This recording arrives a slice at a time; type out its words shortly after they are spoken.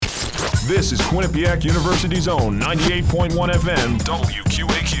This is Quinnipiac University's own 98.1 FM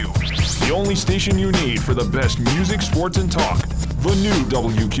WQAQ. The only station you need for the best music, sports, and talk. The new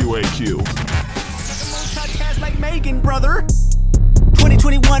WQAQ. Like Megan, brother.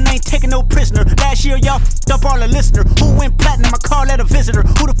 2021 ain't taking no prisoner. Last year, y'all up all the listener. Who went platinum? I call that a visitor.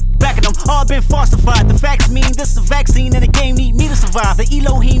 Who the backing them? All been falsified. The facts mean this is a vaccine and the game need me to survive. The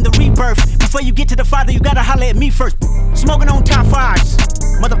Elohim, the rebirth. Before you get to the Father, you gotta holler at me first. Smoking on top fives.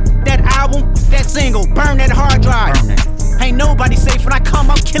 Mother, that album, that single, burn that hard drive. Ain't nobody safe when I come,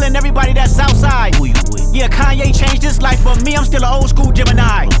 I'm killing everybody that's outside. Yeah, Kanye changed his life, but me, I'm still an old school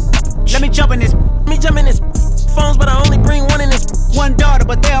Gemini. Let me jump in this. Phones, but I only bring one in this. One daughter,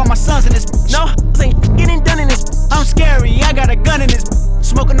 but they all my sons in this. No, ain't getting done in this. I'm scary, I got a gun in this.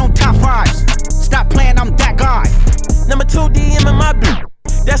 Smoking on top fives. Stop playing, I'm that guy. Number 2 DM in my beat.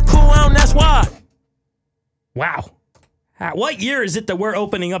 That's cool, that's why. Wow. What year is it that we're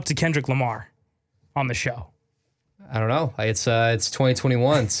opening up to Kendrick Lamar on the show? I don't know. It's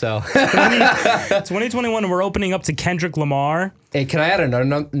 2021, so. It's 2021 and we're opening up to Kendrick Lamar. Hey, can I add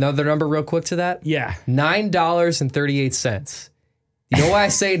another number real quick to that? Yeah. $9.38. You know why I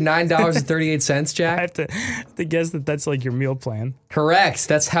say $9.38, Jack? I have to guess that that's like your meal plan. Correct.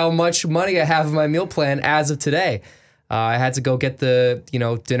 That's how much money I have in my meal plan as of today. I had to go get the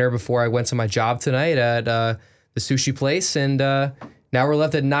dinner before I went to my job tonight at the sushi place, and now we're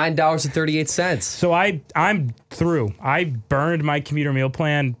left at $9.38. So I'm through. I burned my commuter meal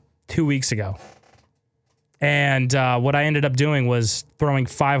plan 2 weeks ago. And what I ended up doing was throwing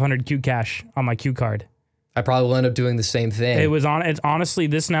 500 Q cash on my Q card. I probably will end up doing the same thing. It's honestly,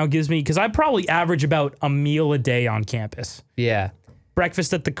 this now gives me, because I probably average about a meal a day on campus. Yeah.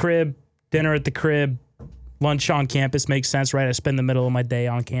 Breakfast at the crib, dinner at the crib, lunch on campus makes sense, right? I spend the middle of my day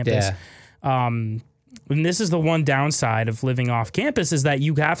on campus. Yeah. And this is the one downside of living off campus is that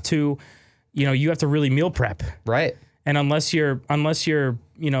you have to really meal prep. Right. And unless you're,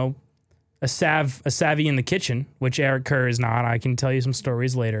 a savvy in the kitchen, which Eric Kerr is not. I can tell you some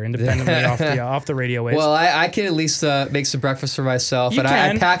stories later, independently off the radio waves. Well, I can at least make some breakfast for myself,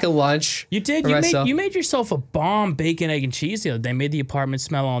 I pack a lunch. You did. You made yourself a bomb bacon, egg, and cheese the other day. Made the apartment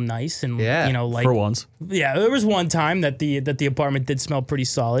smell all nice and for once. Yeah, there was one time that the apartment did smell pretty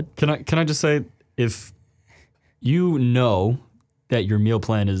solid. Can I just say, if you know that your meal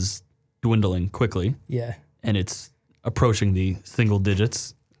plan is dwindling quickly, yeah, and it's approaching the single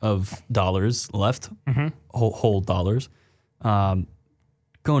digits of dollars left, whole dollars. Going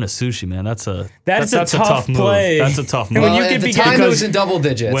to sushi, man, that's a tough play. Move. That's a tough move. Well, at the time it was in double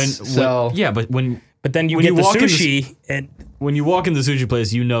digits. But then you get the sushi, and when you walk in the sushi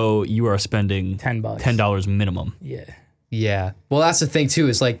place, you know you are spending $10 minimum. Yeah. Yeah. Well, that's the thing too.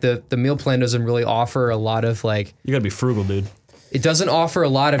 Is like the meal plan doesn't really offer a lot of like. You gotta be frugal, dude. It doesn't offer a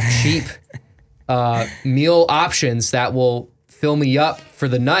lot of cheap meal options that will fill me up for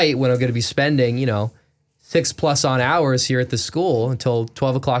the night when I'm going to be spending, 6+ on hours here at the school until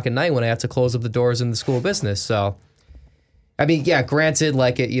 12 o'clock at night when I have to close up the doors in the school business. So, I mean, yeah, granted,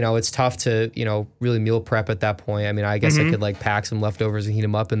 like it's tough to, really meal prep at that point. I mean, I guess I could like pack some leftovers and heat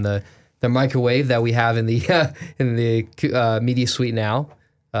them up in the microwave that we have in the media suite now,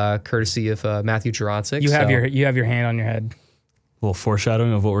 courtesy of Matthew Juronsik. You have your hand on your head. A little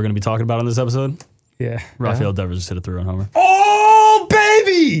foreshadowing of what we're going to be talking about on this episode. Yeah. Rafael Devers just hit a through on Homer. Oh,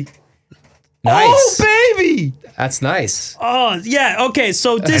 baby! Nice. Oh, baby! That's nice. Oh, yeah. Okay,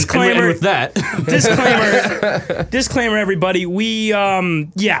 so disclaimer. And with that. disclaimer, everybody. We're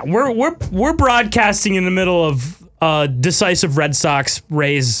broadcasting in the middle of a decisive Red Sox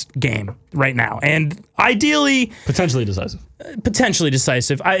Rays game right now. And ideally... Potentially decisive.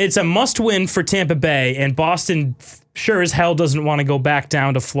 It's a must-win for Tampa Bay, and Boston sure as hell doesn't want to go back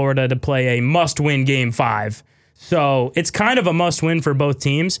down to Florida to play a must-win Game 5. So it's kind of a must-win for both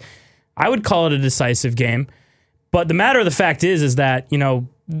teams. I would call it a decisive game. But the matter of the fact is that,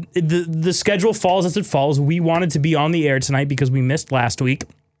 the schedule falls as it falls. We wanted to be on the air tonight because we missed last week.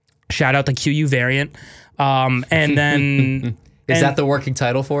 Shout out the QU variant. And then... Is that the working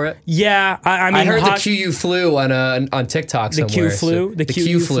title for it? Yeah, I mean, I heard the QU flu on TikTok somewhere. The Q flu, so the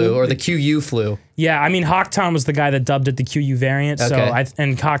Q flu, or the QU flu. Yeah, I mean, Hawktown was the guy that dubbed it the QU variant. Okay. So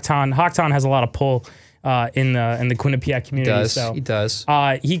and Hawktown has a lot of pull in the Quinnipiac community. He does.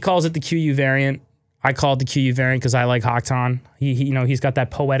 He calls it the QU variant. I call it the QU variant because I like Hawktown. He's got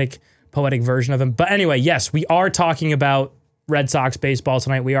that poetic version of him. But anyway, yes, we are talking about Red Sox baseball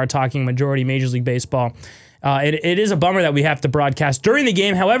tonight. We are talking majority Major League Baseball. It is a bummer that we have to broadcast during the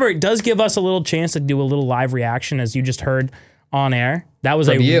game. However, it does give us a little chance to do a little live reaction, as you just heard on air. That was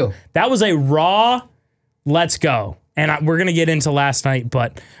a raw let's go. and we're gonna get into last night,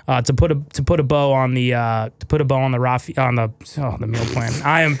 but to put a bow on the meal plan.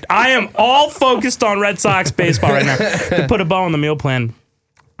 I am all focused on Red Sox baseball right now. To put a bow on the meal plan,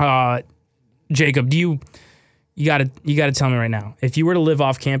 Jacob, you gotta tell me right now, if you were to live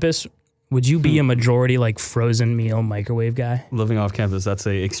off campus, would you be a majority like frozen meal microwave guy? Living off campus, that's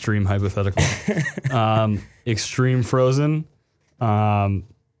a extreme hypothetical. Extreme frozen,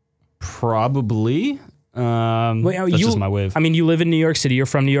 probably. That's just my wave. I mean, you live in New York City. You're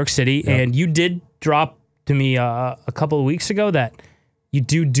from New York City, and you did drop to me a couple of weeks ago that you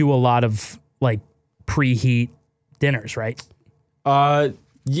do a lot of like preheat dinners, right?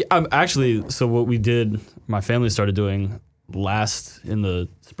 Yeah, actually. So what we did, my family started doing in the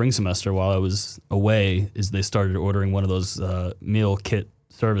spring semester while I was away, is they started ordering one of those meal kit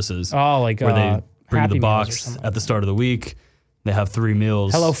services. Oh, like where they bring Happy the Meals box at the start of the week. They have 3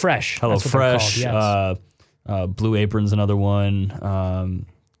 meals. HelloFresh. Yes. Blue Apron's another one.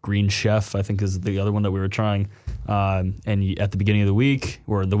 Green Chef, I think, is the other one that we were trying. And at the beginning of the week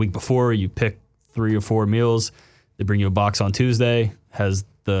or the week before, you pick 3 or 4 meals. They bring you a box on Tuesday.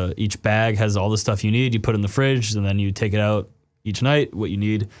 Each bag has all the stuff you need. You put it in the fridge, and then you take it out each night, what you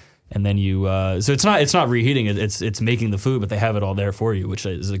need, and then you. So it's not reheating it. It's making the food, but they have it all there for you, which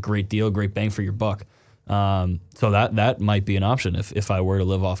is a great deal, great bang for your buck. So that might be an option if I were to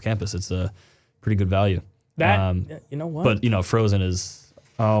live off campus. It's a pretty good value. You know what? But frozen is,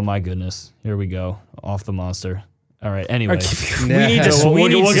 oh my goodness, here we go, off the monster. All right. Anyway, we need to.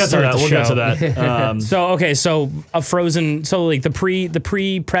 We'll get to that. We'll get to that. So a frozen. So like the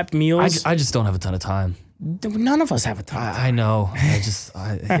pre-prepped meals. I just don't have a ton of time. None of us have a ton. I know.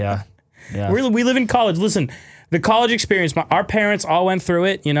 Yeah. We live in college. Listen, the college experience. Our parents all went through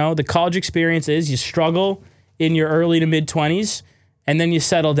it. The college experience is you struggle in your early to mid 20s, and then you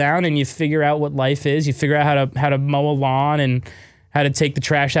settle down and you figure out what life is. You figure out how to mow a lawn and how to take the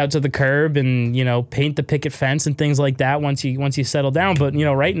trash out to the curb and, paint the picket fence and things like that once you settle down. But,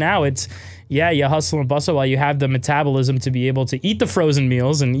 right now it's, you hustle and bustle while you have the metabolism to be able to eat the frozen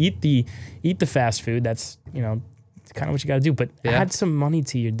meals and eat the fast food. That's, it's kind of what you got to do. But add some money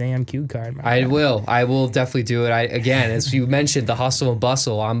to your damn cue card. I will definitely do it. Again, as you mentioned, the hustle and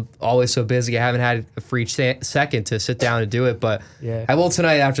bustle. I'm always so busy. I haven't had a free second to sit down and do it. But I will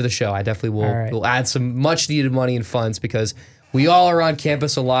tonight after the show. I definitely will. Right. Will add some much needed money and funds because we all are on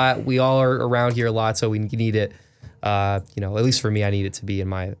campus a lot. We all are around here a lot, so we need it. At least for me, I need it to be in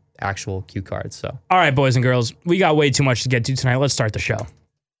my actual cue card. So, all right, boys and girls, we got way too much to get to tonight. Let's start the show.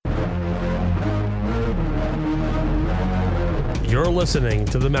 You're listening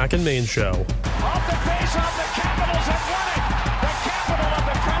to the Mac and Main Show. Off the face-off, the Capitals have won it. The capital of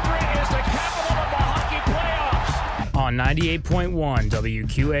the country is the capital of the hockey playoffs. On 98.1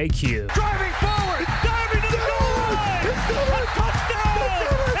 WQAQ. Driving forward, diving to the goal line. A touchdown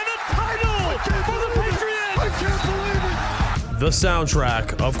and a title for the Patriots. I can't believe it. The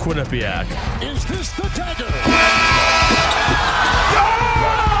soundtrack of Quinnipiac. Is this the dagger?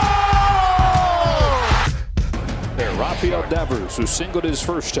 There, Rafael Devers, who singled his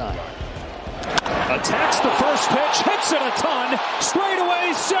first time. Attacks the first pitch, hits it a ton, straight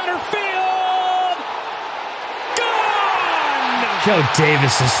away center field. Gone! Joe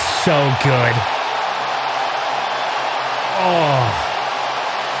Davis is so good. Oh.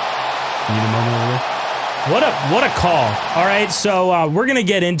 Need a moment over there? What a call. All right, so we're going to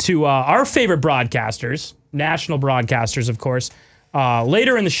get into our favorite broadcasters, national broadcasters, of course,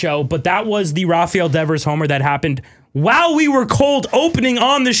 later in the show. But that was the Rafael Devers homer that happened while we were cold opening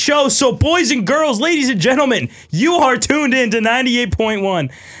on the show. So boys and girls, ladies and gentlemen, you are tuned in to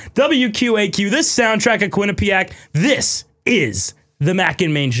 98.1 WQAQ, this soundtrack of Quinnipiac. This is the Mac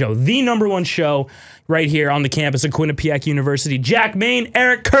and Main Show, the #1 show right here on the campus of Quinnipiac University. Jack Main,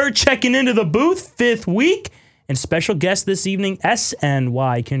 Eric Kerr checking into the booth, 5th week. And special guest this evening,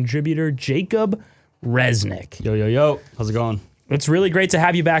 SNY contributor Jacob Resnick. Yo. How's it going? It's really great to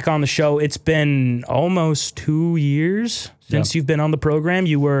have you back on the show. It's been almost 2 years since you've been on the program.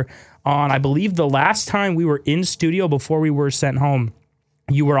 You were on, I believe, the last time we were in studio before we were sent home.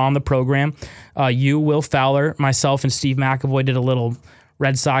 You were on the program. You, Will Fowler, myself, and Steve McAvoy did a little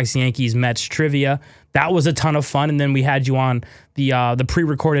Red Sox, Yankees, Mets trivia. That was a ton of fun. And then we had you on the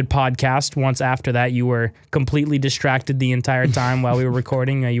pre-recorded podcast. Once after that, you were completely distracted the entire time while we were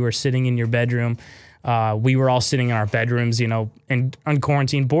recording. You were sitting in your bedroom. We were all sitting in our bedrooms, and on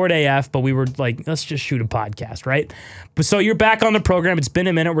quarantine, bored AF, but we were like, let's just shoot a podcast, right? But so you're back on the program. It's been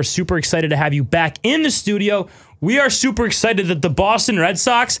a minute. We're super excited to have you back in the studio. We are super excited that the Boston Red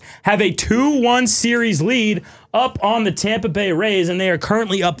Sox have a 2-1 series lead up on the Tampa Bay Rays, and they are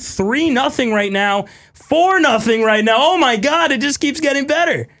currently up 3-0 right now, 4-0 right now. Oh my God, it just keeps getting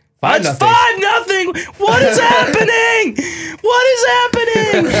better. It's 5-0. What is happening? What is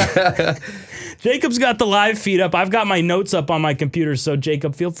happening? Jacob's got the live feed up. I've got my notes up on my computer. So,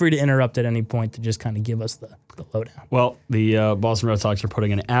 Jacob, feel free to interrupt at any point to just kind of give us the lowdown. Well, the Boston Red Sox are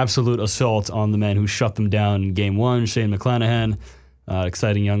putting an absolute assault on the man who shut them down in Game 1, Shane McClanahan.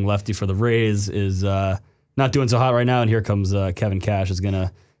 Exciting young lefty for the Rays is not doing so hot right now. And here comes Kevin Cash is going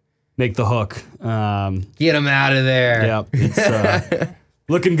to make the hook. Get him out of there. Yeah, it's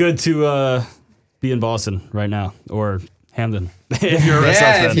looking good to be in Boston right now, or Hamden, if you're a Red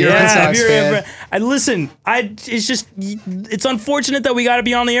Sox fan. If you're a Red Sox fan. Listen, it's unfortunate that we got to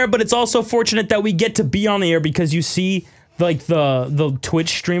be on the air, but it's also fortunate that we get to be on the air because you see like the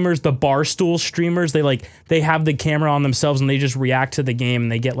Twitch streamers, the Barstool streamers, they have the camera on themselves and they just react to the game,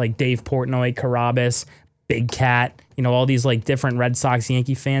 and they get like Dave Portnoy, Carabas, Big Cat, all these like different Red Sox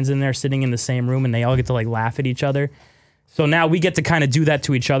Yankee fans in there sitting in the same room, and they all get to like laugh at each other. So now we get to kind of do that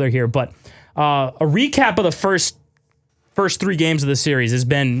to each other here. But a recap of the first 3 games of the series has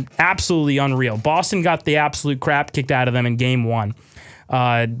been absolutely unreal. Boston got the absolute crap kicked out of them in Game 1.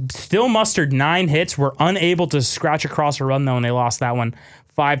 Still mustered 9 hits. Were unable to scratch across a run, though, and they lost that one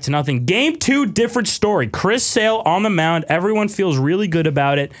 5-0. Game 2, different story. Chris Sale on the mound. Everyone feels really good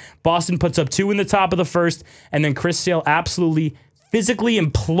about it. Boston puts up 2 in the top of the first, and then Chris Sale absolutely physically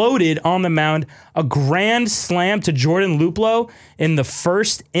imploded on the mound. A grand slam to Jordan Luplow in the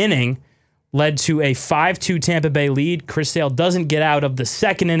first inning led to a 5-2 Tampa Bay lead. Chris Sale doesn't get out of the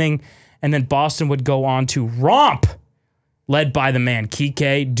second inning, and then Boston would go on to romp, led by the man,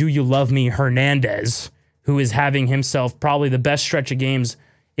 Kike Do You Love Me Hernandez, who is having himself probably the best stretch of games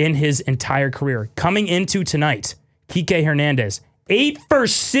in his entire career. Coming into tonight, Kike Hernandez, 8 for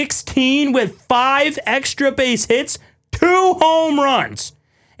 16 with 5 extra base hits, 2 home runs,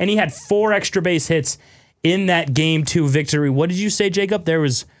 and he had 4 extra base hits in that Game 2 victory. What did you say, Jacob?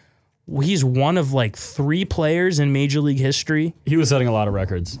 He's one of like 3 players in Major League history. He was setting a lot of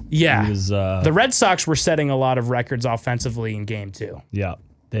records. Yeah. He was, the Red Sox were setting a lot of records offensively in Game 2. Yeah.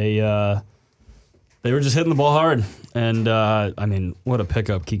 They were just hitting the ball hard. And, what a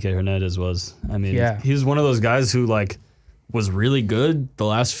pickup Kike Hernandez was. He's one of those guys who, was really good the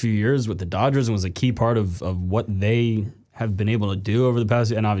last few years with the Dodgers and was a key part of what they have been able to do over the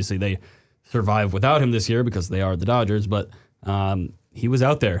past year. And obviously they survived without him this year because they are the Dodgers. But he was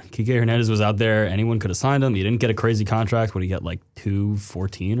out there. Kike Hernandez was out there. Anyone could have signed him. He didn't get a crazy contract. What did he get,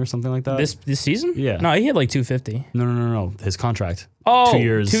 $214 or something like that? This season? Yeah. No, he had $250. No. His contract. Oh, 2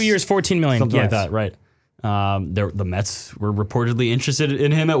 years. 2 years, $14 million. Something like that, right. The Mets were reportedly interested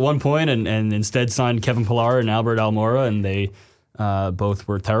in him at one point and instead signed Kevin Pillar and Albert Almora, and they both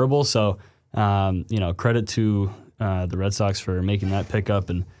were terrible. So, credit to the Red Sox for making that pickup,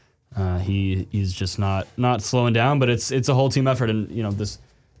 and he's just not slowing down. But it's a whole team effort, and this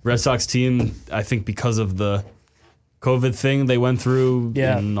Red Sox team, I think because of the COVID thing they went through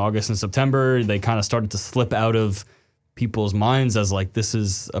in August and September, they kind of started to slip out of people's minds as this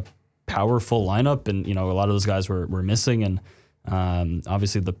is a powerful lineup, and a lot of those guys were missing, and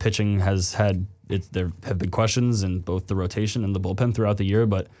obviously the pitching has had there have been questions in both the rotation and the bullpen throughout the year,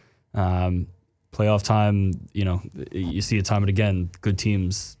 but playoff time, you see it time and again, good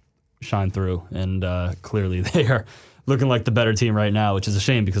teams shine through, and clearly they are looking like the better team right now, which is a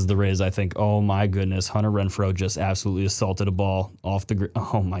shame because the Rays, I think, oh my goodness, Hunter Renfroe just absolutely assaulted a ball off the grid.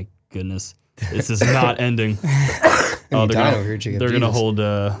 Oh my goodness, this is not ending. They're gonna hold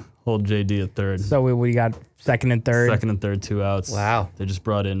JD at third. So we got second and third. Second and third, 2 outs. Wow. They just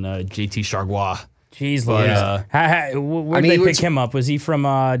brought in JT Chargois. Jeez, Louise. Where did they pick him up? Was he from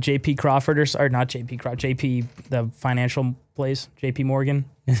JP Crawford or not JP Crawford? JP, the financial place? JP Morgan?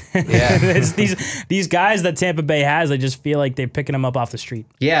 Yeah. It's these guys that Tampa Bay has, I just feel like they're picking them up off the street.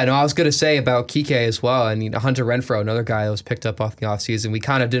 Yeah, no, I was going to say about Kike as well. Hunter Renfroe, another guy that was picked up off the offseason. We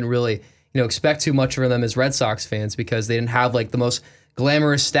kind of didn't really expect too much from them as Red Sox fans because they didn't have the most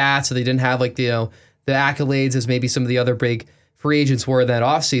glamorous stats, or they didn't have the accolades as maybe some of the other big free agents were in that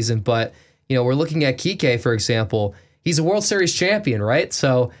offseason. But we're looking at Kike, for example. He's a World Series champion, right?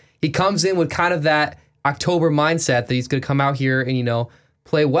 So he comes in with kind of that October mindset that he's going to come out here and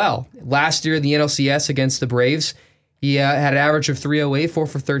play well. Last year, the NLCS against the Braves, he had an average of 308, 4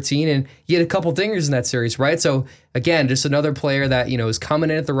 for 13, and he had a couple dingers in that series, right? So again, just another player that is coming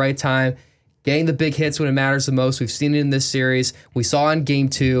in at the right time, getting the big hits when it matters the most. We've seen it in this series. We saw in Game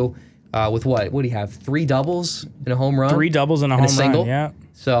 2 with what do you have? 3 doubles and a home run? 3 doubles and a home single? run, yeah.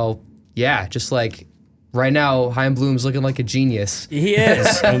 So, yeah, just right now, Chaim Bloom's looking like a genius. He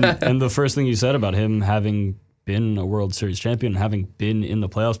is. and the first thing you said about him having been a World Series champion, having been in the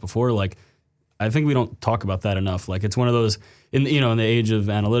playoffs before, like, I think we don't talk about that enough. Like, it's one of those, in the age of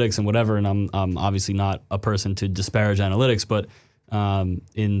analytics and whatever, and I'm obviously not a person to disparage analytics, but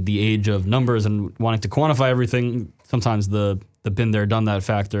in the age of numbers and wanting to quantify everything, sometimes the been there, done that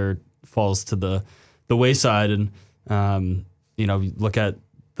factor falls to the wayside. And, you look at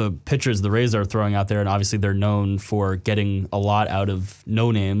the pitchers the Rays are throwing out there, and obviously they're known for getting a lot out of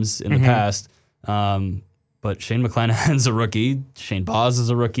no names in the past. But Shane McClanahan's a rookie. Shane Baz is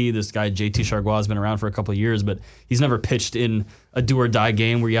a rookie. This guy, JT Chargois, has been around for a couple of years, but he's never pitched in a do-or-die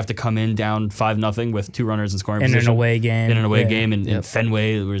game where you have to come in down 5-0 with 2 runners in scoring position. In an away game. In an away game in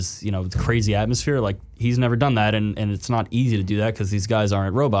Fenway. It was, crazy atmosphere. Like, he's never done that, and it's not easy to do that because these guys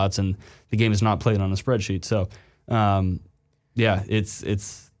aren't robots, and the game is not played on a spreadsheet. So,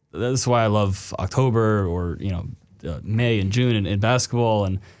 that's why I love October or, May and June in basketball,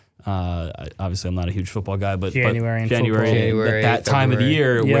 and obviously I'm not a huge football guy, but January, that time of the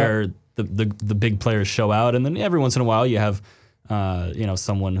year where the big players show out, and then every once in a while you have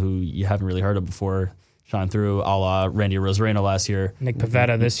someone who you haven't really heard of before shine through, a la Randy Rosarena last year, Nick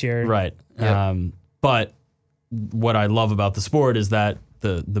Pivetta this year, right? Yep. But what I love about the sport is that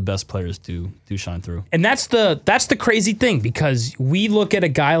the best players do shine through, and that's the crazy thing, because we look at a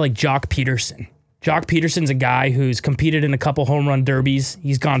guy like Jock Peterson. Jock Peterson's a guy who's competed in a couple home run derbies.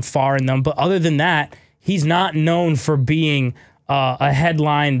 He's gone far in them. But other than that, he's not known for being a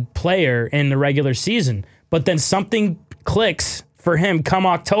headline player in the regular season. But then something clicks for him come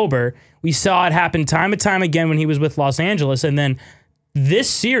October. We saw it happen time and time again when he was with Los Angeles. And then this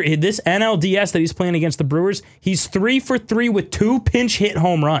series, this NLDS that he's playing against the Brewers, he's 3 for 3 with 2 pinch hit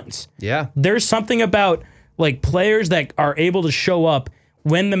home runs. Yeah. There's something about like players that are able to show up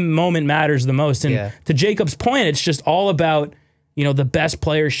when the moment matters the most. And to Jacob's point, it's just all about, the best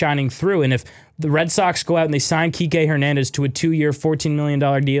players shining through. And if the Red Sox go out and they sign Kike Hernandez to a 2-year, $14 million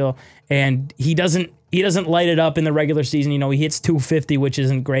deal, and he doesn't light it up in the regular season, he hits 250, which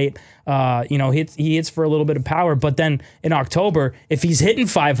isn't great. He hits for a little bit of power. But then in October, if he's hitting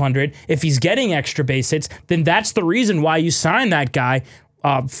 500, if he's getting extra base hits, then that's the reason why you sign that guy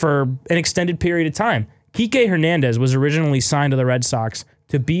for an extended period of time. Kike Hernandez was originally signed to the Red Sox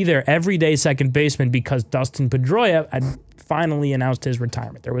to be their everyday second baseman because Dustin Pedroia had finally announced his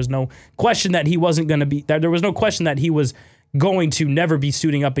retirement. There was no question that he wasn't going to be there. There was no question that he was going to never be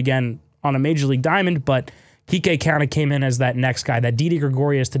suiting up again on a major league diamond, but Kike kind of came in as that next guy, that Didi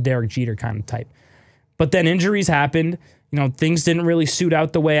Gregorius to Derek Jeter kind of type. But then injuries happened. Things didn't really suit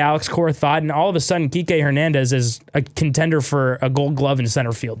out the way Alex Cora thought, and all of a sudden Kike Hernandez is a contender for a Gold Glove in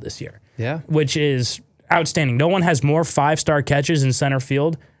center field this year. Yeah. Which is outstanding. No one has more 5-star catches in center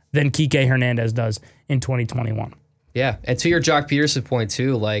field than Kike Hernandez does in 2021. Yeah, and to your Jock Peterson point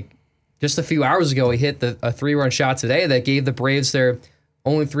too, like just a few hours ago, he hit a 3-run shot today that gave the Braves their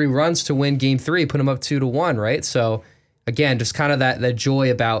only 3 runs to win Game 3, put them up 2-1, right? So again, just kind of that joy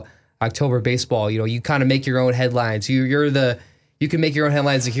about October baseball. You kind of make your own headlines. You can make your own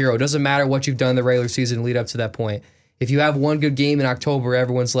headlines as a hero. It doesn't matter what you've done in the regular season lead up to that point. If you have one good game in October,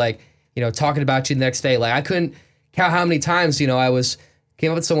 everyone's like, talking about you the next day. Like, I couldn't count how many times, came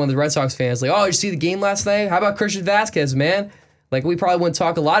up with someone, the Red Sox fans, like, oh, did you see the game last night? How about Christian Vasquez, man? Like, we probably wouldn't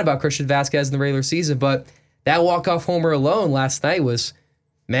talk a lot about Christian Vasquez in the regular season, but that walk-off homer alone last night was,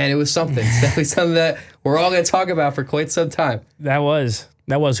 man, it was something. It's definitely something that we're all going to talk about for quite some time. That was.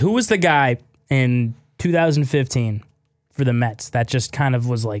 Who was the guy in 2015 for the Mets that just kind of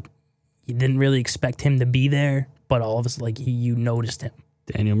was like, you didn't really expect him to be there, but all of a sudden, you noticed him?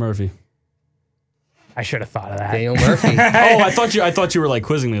 Daniel Murphy. I should have thought of that. Daniel Murphy. I thought you were like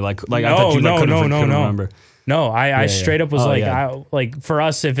quizzing me, I thought you couldn't remember. No, I straight up was like for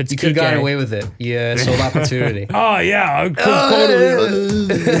us, if it's you could have gotten away with it. Yeah, sold opportunity. Oh yeah,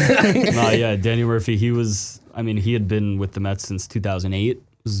 Daniel Murphy. He had been with the Mets since 2008. It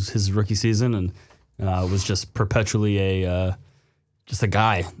was his rookie season, and was just perpetually just a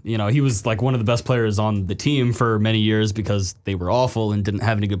guy. He was like one of the best players on the team for many years because they were awful and didn't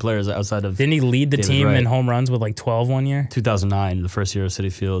have any good players outside of. Didn't he lead the David team Wright. in home runs with like 12 one year? 2009, the first year of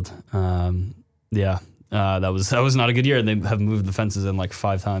Citi Field. That was not a good year, and they have moved the fences in like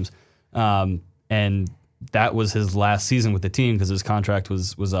 5 times. And that was his last season with the team because his contract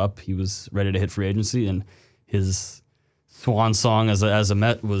was up. He was ready to hit free agency, and his swan song as a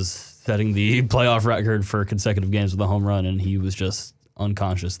Met was setting the playoff record for consecutive games with a home run, and he was just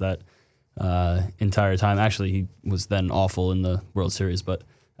unconscious that entire time. Actually, he was then awful in the World Series, but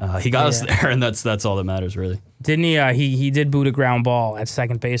he got us there, and that's all that matters, really. Didn't he? He did boot a ground ball at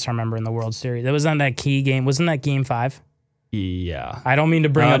second base, I remember, in the World Series. That was on that key game. Wasn't that Game 5? Yeah. I don't mean to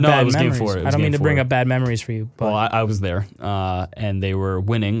bring up no, bad it was memories. game 4. It I was don't mean game to bring 4. up bad memories for you. But Well, I was there, and they were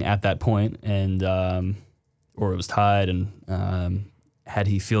winning at that point, and or it was tied, and had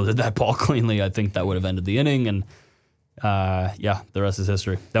he fielded that ball cleanly, I think that would have ended the inning, and the rest is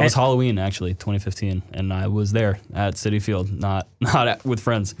history. That was Halloween, actually, 2015, and I was there at Citi Field, not with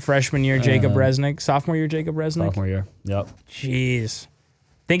friends. freshman year, Jacob Resnick. Sophomore year, Jacob Resnick. Sophomore year, yep. Jeez.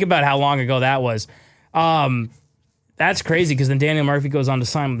 Think about how long ago that was. That's crazy because then Daniel Murphy goes on to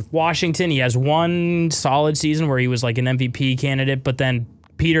sign with Washington. He has one solid season where he was like an MVP candidate, but then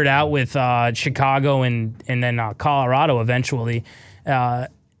petered out with Chicago and then Colorado eventually. And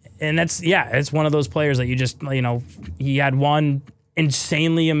it's one of those players that you just, he had one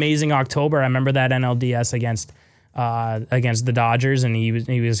insanely amazing October. I remember that NLDS against the Dodgers, and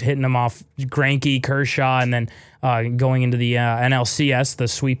he was hitting them off Greinke, Kershaw, and then going into the NLCS, the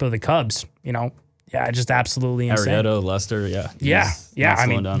sweep of the Cubs. Just absolutely insane. Arrieta, Lester, yeah. Yeah. I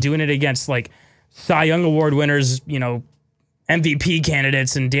mean, doing it against like Cy Young Award winners, MVP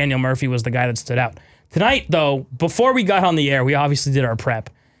candidates, and Daniel Murphy was the guy that stood out. Tonight, though, before we got on the air, we obviously did our prep.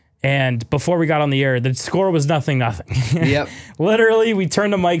 And before we got on the air, the score was 0-0. Yep. Literally, we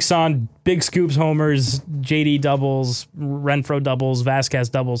turned the mics on, big scoops homers, JD doubles, Renfroe doubles, Vasquez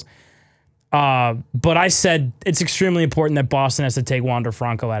doubles. But I said it's extremely important that Boston has to take Wander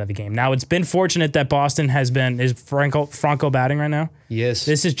Franco out of the game. Now, it's been fortunate that Boston is Franco batting right now? Yes.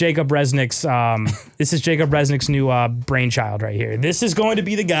 This is Jacob Resnick's new brainchild right here. This is going to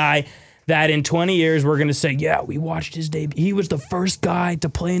be the guy that in 20 years we're going to say, yeah, we watched his debut. He was the first guy to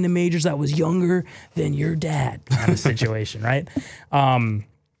play in the majors that was younger than your dad kind of situation, right? I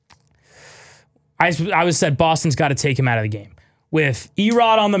was said Boston's got to take him out of the game. With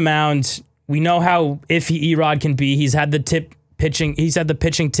Erod on the mound, we know how iffy Erod can be. He's had the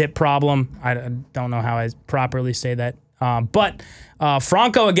pitching tip problem. I don't know how I properly say that. But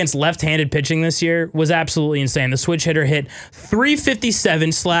Franco against left-handed pitching this year was absolutely insane. The switch hitter hit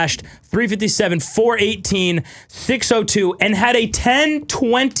 357, slashed 357, 418, 602, and had a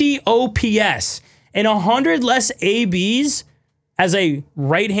 1020 OPS and 100 less ABs as a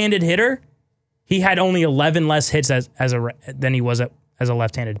right-handed hitter. He had only 11 less hits than he was as a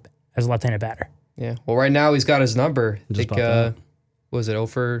left-handed batter. Yeah. Well, right now he's got his number. I Just think, popped out. what was it, 0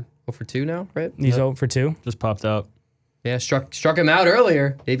 for 2 now, right? He's 0 for 2. Just popped out. Yeah, struck him out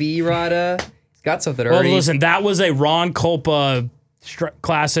earlier. Maybe Erod he's got something Well, already. listen, that was a Ron Kulpa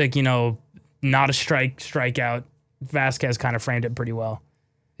classic, not a strikeout. Vasquez kind of framed it pretty well.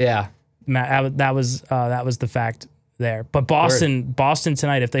 Yeah. That was the fact there. But Boston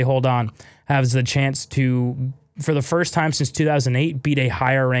tonight, if they hold on, has the chance to, for the first time since 2008, beat a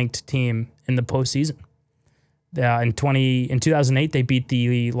higher ranked team in the postseason. In 2008, they beat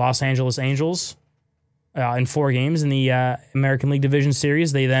the Los Angeles Angels in 4 games in the American League Division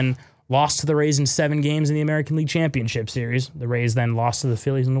Series. They then lost to the Rays in 7 games in the American League Championship Series. The Rays then lost to the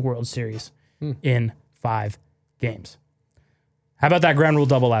Phillies in the World Series in 5 games. How about that ground rule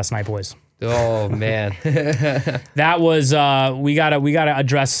double last night, boys? Oh man. That was we gotta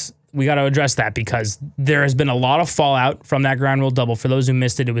address that because there has been a lot of fallout from that ground rule double. For those who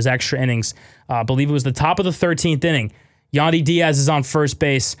missed it, it was extra innings. I believe it was the top of the 13th inning. Yandy Diaz is on first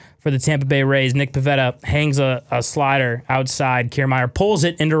base for the Tampa Bay Rays. Nick Pivetta hangs a slider outside. Kiermaier pulls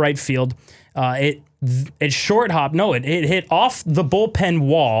it into right field. It short hop. No, it hit off the bullpen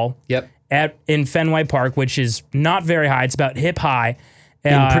wall. Yep. In Fenway Park, which is not very high. It's about hip high.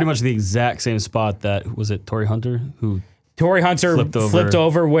 In pretty much the exact same spot that, was it Torrey Hunter who Torrey Hunter flipped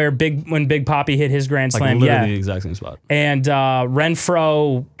over when Big Papi hit his grand slam. Literally the exact same spot. And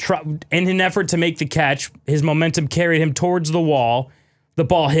Renfroe, in an effort to make the catch, his momentum carried him towards the wall. The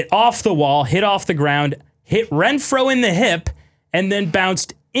ball hit off the wall, hit off the ground, hit Renfroe in the hip, and then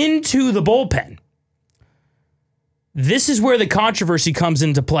bounced into the bullpen. This is where the controversy comes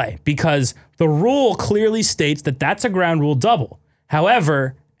into play because the rule clearly states that that's a ground rule double.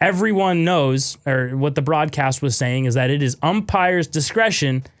 However, everyone knows, or what the broadcast was saying, is that it is umpire's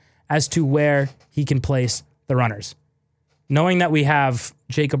discretion as to where he can place the runners. Knowing that we have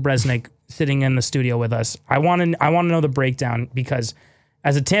Jacob Resnick sitting in the studio with us, I want to know the breakdown because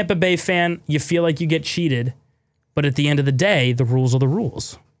as a Tampa Bay fan, you feel like you get cheated, but at the end of the day, the rules are the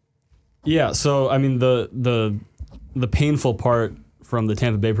rules. Yeah, so I mean the painful part from the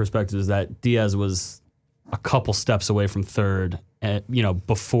Tampa Bay perspective is that Diaz was a couple steps away from third,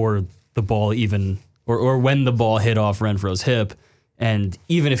 before the ball even, or when the ball hit off Renfroe's hip, and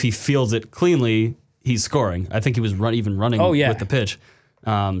even if he fields it cleanly, he's scoring. I think he was running with the pitch.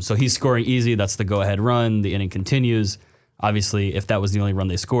 So he's scoring easy. That's the go-ahead run. The inning continues. Obviously, if that was the only run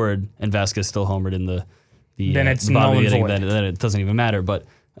they scored, and Vasquez still homered in the then it's the null bottom of and the inning, void. then it doesn't even matter. But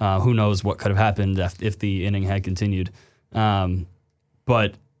who knows what could have happened if the inning had continued.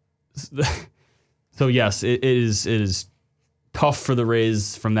 But so yes, it is tough for the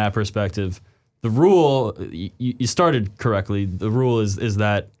Rays from that perspective. The rule, you started correctly. The rule is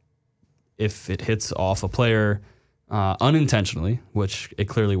that if it hits off a player unintentionally, which it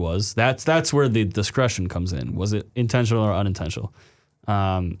clearly was, that's where the discretion comes in. Was it intentional or unintentional?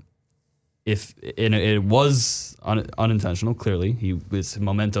 If it was unintentional, clearly his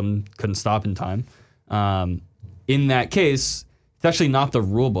momentum couldn't stop in time. In that case, it's actually not the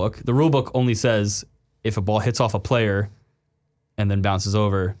rule book. The rule book only says if a ball hits off a player and then bounces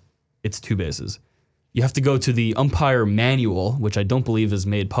over, it's 2 bases. You have to go to the umpire manual, which I don't believe is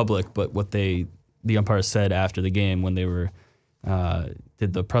made public, but what the umpires said after the game when they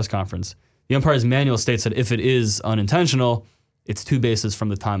did the press conference. The umpire's manual states that if it is unintentional, it's 2 bases from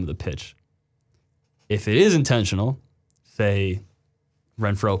the time of the pitch. If it is intentional, say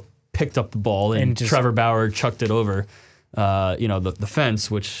Renfroe picked up the ball and Trevor Bauer chucked it over, the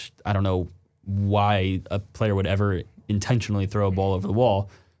fence, which I don't know why a player would ever intentionally throw a ball over the wall.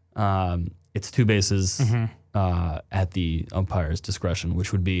 It's 2 bases at the umpire's discretion,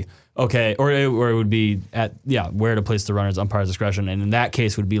 which would be okay, or it would be at where to place the runner's umpire's discretion, and in that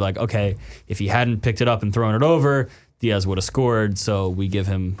case would be like, okay, if he hadn't picked it up and thrown it over, Diaz would have scored, so we give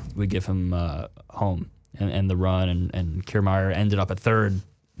him home and the run, and Kiermaier ended up at third,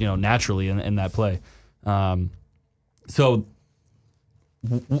 naturally in that play. So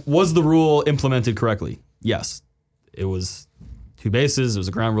was the rule implemented correctly? Yes, it was 2 bases. It was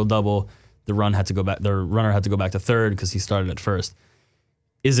a ground rule double. The runner had to go back to third because he started at first.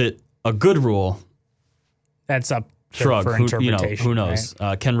 Is it a good rule? That's up Shrug. for interpretation. Who knows?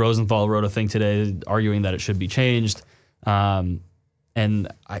 Right? Ken Rosenthal wrote a thing today arguing that it should be changed. And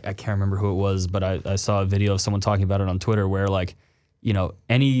I can't remember who it was, but I saw a video of someone talking about it on Twitter where,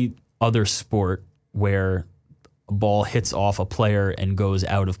 any other sport where a ball hits off a player and goes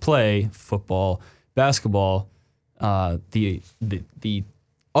out of play, football, basketball, the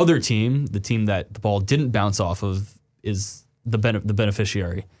other team, the team that the ball didn't bounce off of, is the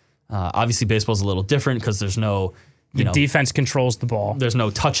beneficiary. Obviously, baseball's a little different because there's no, defense controls the ball. There's no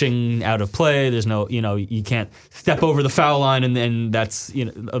touching out of play. There's no, you can't step over the foul line and then that's,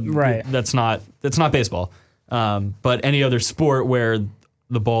 right. That's not baseball. But any other sport where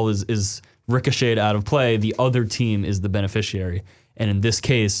the ball is ricocheted out of play, the other team is the beneficiary. And in this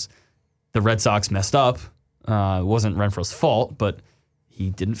case, the Red Sox messed up. It wasn't Renfroe's fault, but he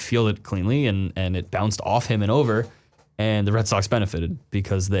didn't field it cleanly and it bounced off him and over. And the Red Sox benefited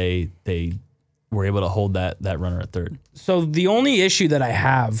because they were able to hold that runner at third. So the only issue that I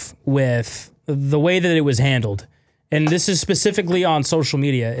have with the way that it was handled, and this is specifically on social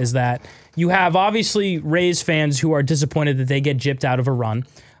media, is that you have obviously Rays fans who are disappointed that they get gypped out of a run.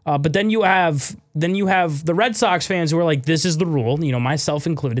 But then you have the Red Sox fans who are like, this is the rule, myself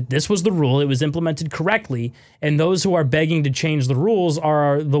included. This was the rule. It was implemented correctly. And those who are begging to change the rules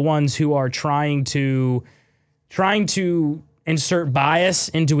are the ones who are trying to insert bias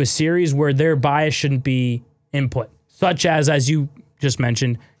into a series where their bias shouldn't be input, such as you just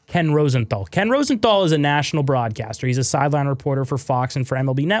mentioned, Ken Rosenthal. Ken Rosenthal is a national broadcaster. He's a sideline reporter for Fox and for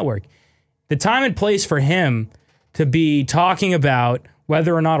MLB Network. The time and place for him to be talking about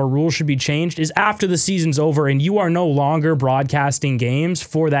whether or not a rule should be changed is after the season's over and you are no longer broadcasting games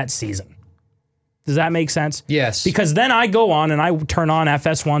for that season. Does that make sense? Yes. Because then I go on and I turn on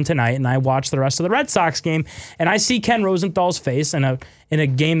FS1 tonight and I watch the rest of the Red Sox game and I see Ken Rosenthal's face in a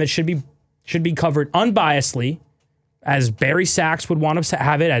game that should be covered unbiasedly, as Barry Sachs would want to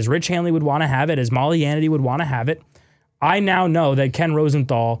have it, as Rich Hanley would want to have it, as Molly Hannity would want to have it. I now know that Ken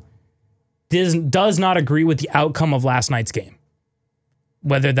Rosenthal does not agree with the outcome of last night's game.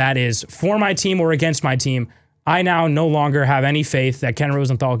 Whether that is for my team or against my team, I now no longer have any faith that Ken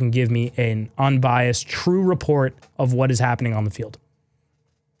Rosenthal can give me an unbiased, true report of what is happening on the field.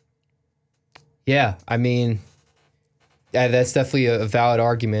 Yeah, I mean, that's definitely a valid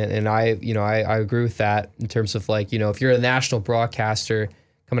argument, and I agree with that in terms of if you're a national broadcaster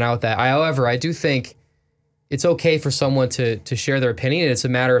coming out with that. However, I do think it's okay for someone to share their opinion. It's a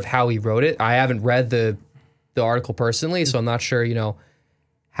matter of how he wrote it. I haven't read the article personally, so I'm not sure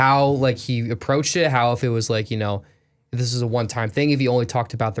how he approached it, how if it was if this is a one-time thing, if he only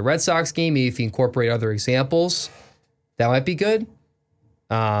talked about the Red Sox game, maybe if he incorporate other examples, that might be good.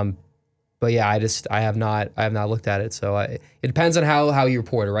 But yeah, I have not looked at it. So it depends on how you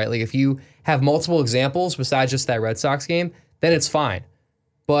report it, right? Like if you have multiple examples besides just that Red Sox game, then it's fine.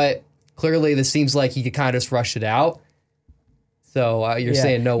 But clearly this seems like he could kind of just rush it out. So you're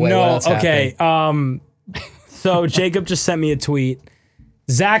saying no way. No, okay. So Jacob just sent me a tweet.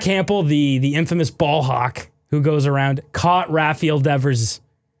 Zach Hampel, the infamous ball hawk who goes around, caught Rafael Devers'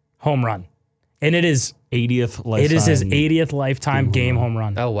 home run. And it is 80th lifetime. It is his 80th lifetime game home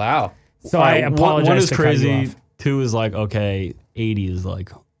run. Oh, wow. So I apologize. One is to cut you crazy. off. 2 is like, okay, 80 is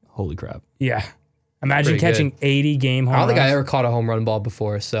like, holy crap. Yeah. Imagine Pretty catching good. 80 game home I don't think runs. I ever caught a home run ball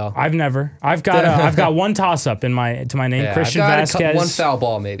before, so. I've never. I've got one toss up to my name, Yeah, Christian I've got Vasquez. one foul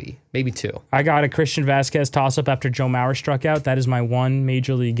ball, maybe 2. I got a Christian Vasquez toss up after Joe Mauer struck out. That is my one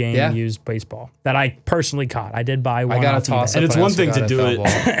major league game used baseball that I personally caught. I did buy one. I got a off toss eBay. And up. it's I one also thing to got a do foul it.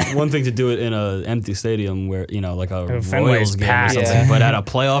 ball. One thing to do it in an empty stadium where like a Fenway's Royals game packed. or something. Yeah. But at a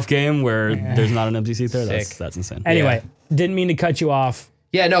playoff game where there's not an empty seat there, Sick. that's insane. Anyway, didn't mean to cut you off.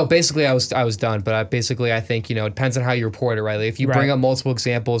 Yeah, no, basically I was done, but I think, it depends on how you report it, right? Like if you bring Right. up multiple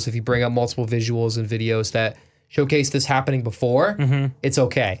examples, if you bring up multiple visuals and videos that showcase this happening before, it's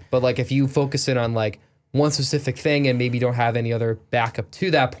okay. But like if you focus in on like one specific thing and maybe don't have any other backup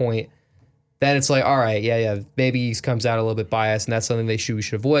to that point, then it's like, all right, maybe he comes out a little bit biased, and that's something we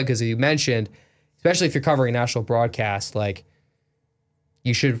should avoid, because as you mentioned, especially if you're covering a national broadcast, like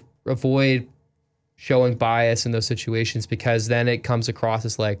you should avoid showing bias in those situations, because then it comes across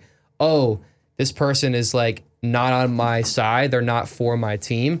as like, oh, this person is like not on my side, they're not for my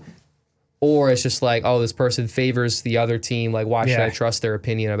team. Or it's just like, oh, this person favors the other team, like why should Yeah. I trust their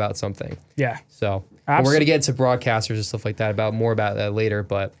opinion about something? Yeah. So but we're gonna get to broadcasters and stuff like that, more about that later.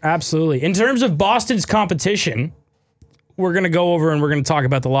 But Absolutely. In terms of Boston's competition, we're going to go over and we're going to talk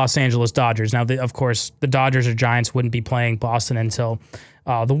about the Los Angeles Dodgers. Now, of course, the Dodgers or Giants wouldn't be playing Boston until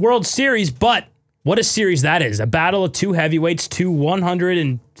the World Series, but what a series that is. A battle of two heavyweights, two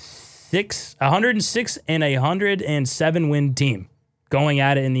 106 and 107 win team going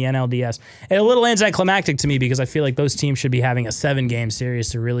at it in the NLDS. And a little anticlimactic to me, because I feel like those teams should be having a 7-game series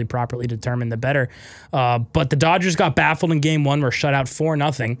to really properly determine the better. But the Dodgers got baffled in Game 1, were shut out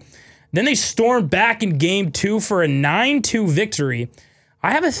 4-0. Then they stormed back in Game 2 for a 9-2 victory.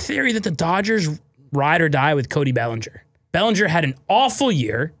 I have a theory that the Dodgers ride or die with Cody Bellinger. Bellinger had an awful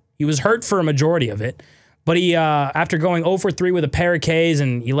year. He was hurt for a majority of it. But he, after going 0 for 3 with a pair of Ks,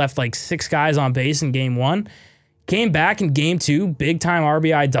 and he left like 6 guys on base in Game 1, came back in Game 2, big-time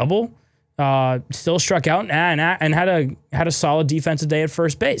RBI double, still struck out and had a solid defensive day at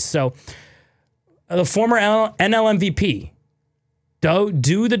first base. So the former NL MVP,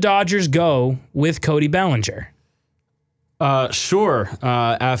 do the Dodgers go with Cody Bellinger? Sure.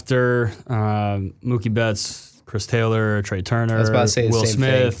 After Mookie Betts, Chris Taylor, Trey Turner, about to say the Will same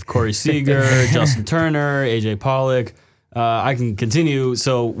Smith, thing. Corey Seager, Justin Turner, AJ Pollock. I can continue.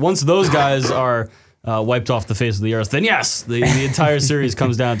 So once those guys are wiped off the face of the earth, then yes, the entire series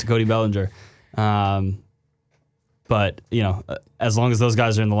comes down to Cody Bellinger. But as long as those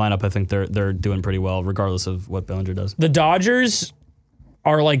guys are in the lineup, I think they're doing pretty well, regardless of what Bellinger does. The Dodgers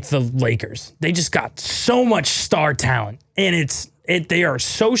are like the Lakers. They just got so much star talent, and they are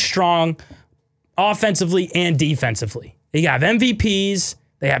so strong offensively and defensively. They have MVPs,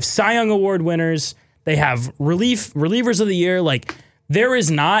 they have Cy Young Award winners, they have relievers of the year. Like, there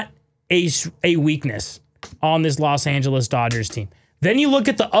is not a weakness on this Los Angeles Dodgers team. Then you look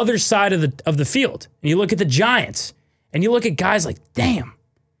at the other side of the field, and you look at the Giants, and you look at guys like, damn,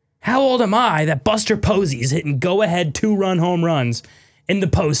 how old am I that Buster Posey's hitting go-ahead 2-run home runs in the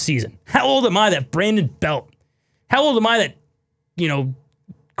postseason? How old am I that Brandon Belt? How old am I that,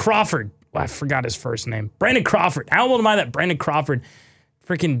 Crawford, I forgot his first name, Brandon Crawford. How old am I that Brandon Crawford,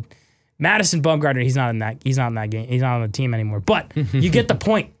 freaking Madison Bumgarner, he's not in that game. He's not on the team anymore. But you get the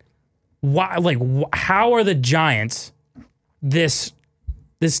point. Why? How are the Giants, this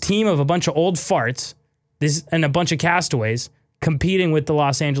team of a bunch of old farts, and a bunch of castaways, competing with the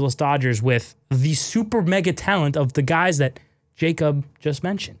Los Angeles Dodgers with the super mega talent of the guys that Jacob just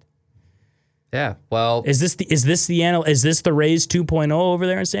mentioned? yeah, well, Is this the Rays 2.0 over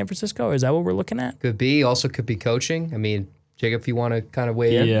there in San Francisco? Or is that what we're looking at? could be. Also could be coaching. I mean, Jacob, if you want to kind of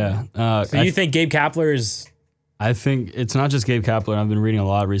weigh in. Yeah. So you think Gabe Kapler is... I think it's not just Gabe Kapler. I've been reading a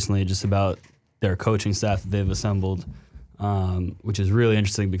lot recently just about their coaching staff that they've assembled, which is really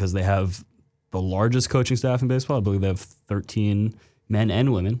interesting because they have the largest coaching staff in baseball. I believe they have 13 men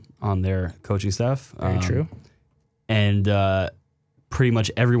and women on their coaching staff. Very true. And pretty much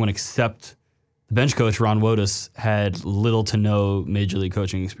everyone except the bench coach, Ron Wotus, had little to no major league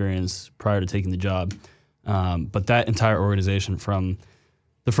coaching experience prior to taking the job. But that entire organization, from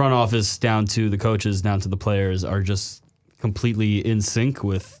the front office down to the coaches, down to the players, are just completely in sync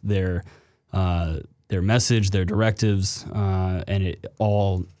with their message, their directives, and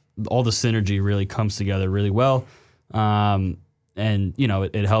all the synergy really comes together really well. And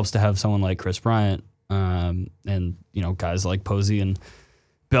it helps to have someone like Chris Bryant And, guys like Posey and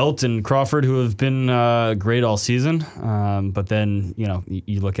Belt and Crawford who have been great all season. But then,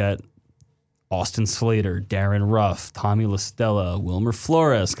 you look at Austin Slater, Darren Ruff, Tommy La Stella, Wilmer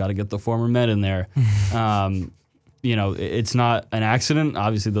Flores, got to get the former Met in there. It's not an accident.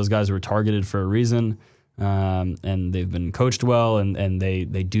 Obviously, those guys were targeted for a reason, and they've been coached well, and they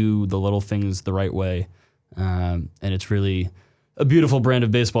do the little things the right way. And it's really a beautiful brand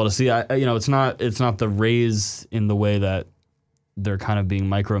of baseball to see. It's not the Rays in the way that they're kind of being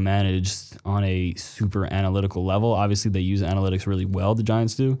micromanaged on a super analytical level. Obviously, they use analytics really well. The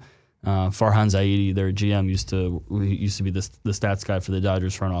Giants do. Farhan Zaidi, their GM, used to be the stats guy for the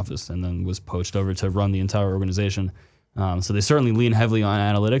Dodgers front office, and then was poached over to run the entire organization. So they certainly lean heavily on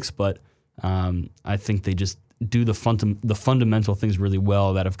analytics, but I think they just do the fundamental things really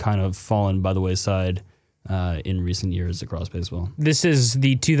well that have kind of fallen by the wayside in recent years across baseball. This is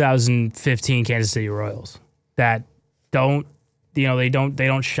the 2015 Kansas City Royals that don't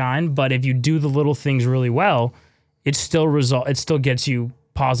shine, but if you do the little things really well, it still gets you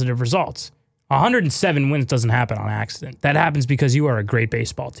positive results. 107 wins doesn't happen on accident. That happens because you are a great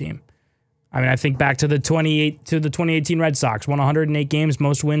baseball team. I mean, I think back to the 2018 Red Sox, won 108 games,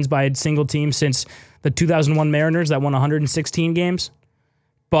 most wins by a single team since the 2001 Mariners that won 116 games.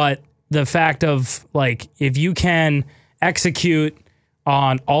 But the fact of, if you can execute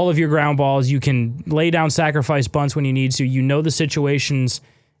on all of your ground balls, you can lay down sacrifice bunts when you need to, the situations,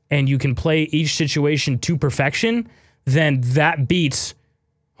 and you can play each situation to perfection, then that beats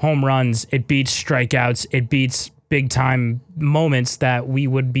home runs, it beats strikeouts, it beats big-time moments that we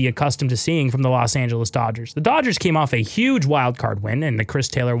would be accustomed to seeing from the Los Angeles Dodgers. The Dodgers came off a huge wild card win and the Chris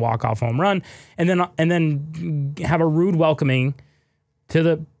Taylor walk-off home run, and then have a rude welcoming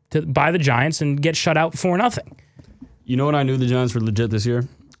by the Giants and get shut out 4-0. You know when I knew the Giants were legit this year?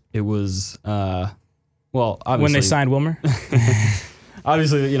 It was, obviously when they signed Wilmer.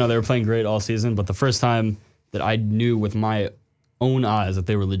 Obviously, they were playing great all season, but the first time that I knew with my own eyes that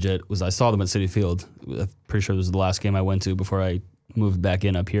they were legit was I saw them at Citi Field. I'm pretty sure it was the last game I went to before I moved back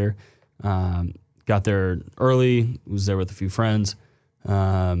in up here. Got there early, was there with a few friends,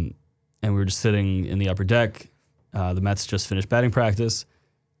 and we were just sitting in the upper deck. The Mets just finished batting practice,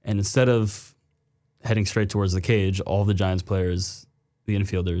 and instead of heading straight towards the cage, all the Giants players, the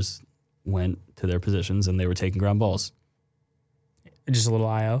infielders, went to their positions, and they were taking ground balls. Just a little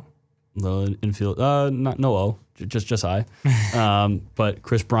I.O.? The infield, no O, just I. But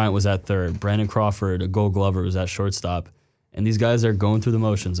Chris Bryant was at third. Brandon Crawford, a Gold Glover, was at shortstop. And these guys are going through the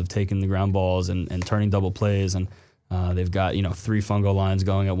motions of taking the ground balls and turning double plays. And they've got 3 fungo lines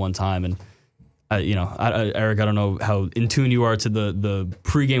going at one time. And Eric, I don't know how in tune you are to the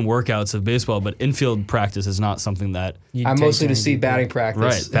pregame workouts of baseball, but infield practice is not something that I mostly to see batting practice.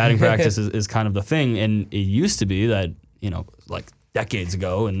 Right, batting practice is kind of the thing. And it used to be that decades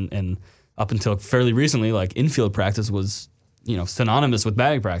ago and up until fairly recently, infield practice was, synonymous with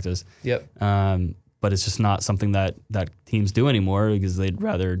batting practice. Yep. But it's just not something that teams do anymore because they'd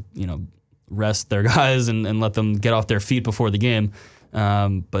rather, rest their guys and let them get off their feet before the game.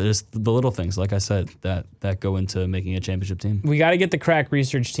 But it's the little things, like I said, that go into making a championship team. We got to get the crack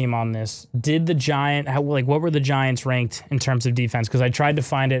research team on this. Did the what were the Giants ranked in terms of defense? Because I tried to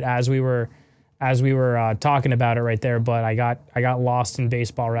find it as we were talking about it right there, but I got lost in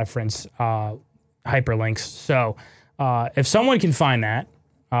Baseball Reference hyperlinks. So if someone can find that,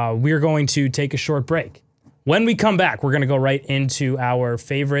 we're going to take a short break. When we come back, we're going to go right into our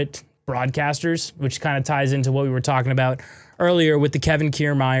favorite broadcasters, which kind of ties into what we were talking about earlier with the Kevin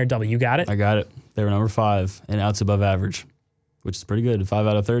Kiermaier double. You got it? I got it. They were number 5 and outs above average, which is pretty good. 5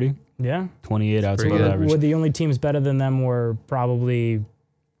 out of 30. Yeah. 28 outs above average. Well, the only teams better than them were probably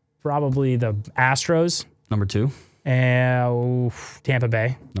the Astros. Number 2. And Tampa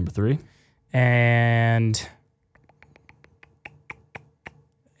Bay. Number 3. And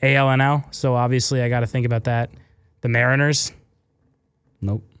ALNL. So obviously I got to think about that. The Mariners.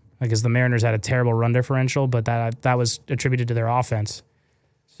 Nope. Because the Mariners had a terrible run differential, but that was attributed to their offense.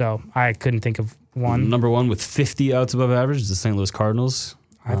 So I couldn't think of one. Number 1 with 50 outs above average is the St. Louis Cardinals.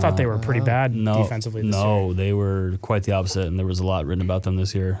 I thought they were pretty bad defensively this year. No, they were quite the opposite, and there was a lot written about them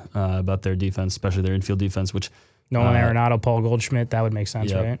this year, about their defense, especially their infield defense, which... Nolan Arenado, Paul Goldschmidt, that would make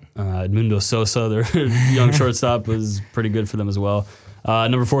sense, right? Edmundo Sosa, their young shortstop, was pretty good for them as well.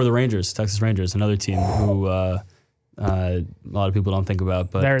 Number 4, the Rangers, Texas Rangers, another team who a lot of people don't think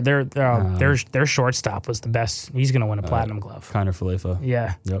about. But their shortstop was the best. He's going to win a Platinum Glove. Kiner Falefa.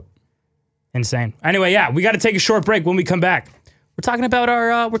 Yeah. Yep. Insane. Anyway, we got to take a short break. When we come back, we're talking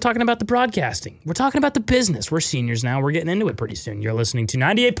about we're talking about the broadcasting. We're talking about the business. We're seniors now. We're getting into it pretty soon. You're listening to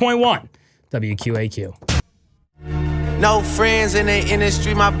 98.1 WQAQ. No friends in the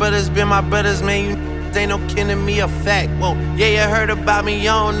industry, my brothers been my brothers, man. You ain't no kin to me, a fact. Whoa, yeah, you heard about me, you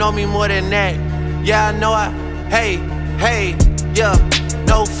don't know me more than that. Yeah, I know hey, yeah.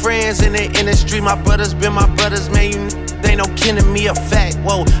 No friends in the industry, my brothers been my brothers, man. You ain't no kin to me, a fact.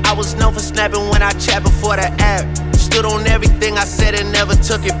 Whoa, I was known for snapping when I chat before the app. Stood on everything I said and never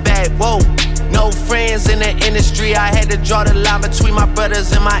took it back. Whoa, no friends in the industry, I had to draw the line between my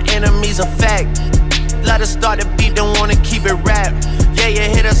brothers and my enemies, a fact. Let us start the beat, don't wanna keep it rap. Yeah, you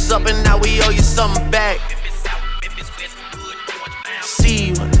hit us up and now we owe you something back. See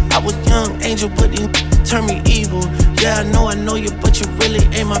you, I was young angel, but you turned me evil. Yeah, I know you, but you really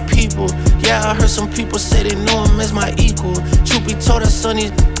ain't my people. Yeah, I heard some people say they know him as my equal. Truth be told, us son,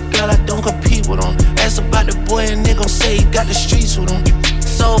 these girl, I don't compete with them. Ask about the boy and they gon' say he got the streets with him.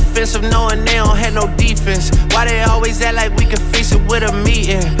 So offensive knowing they don't have no defense. Why they always act like we can fix it with a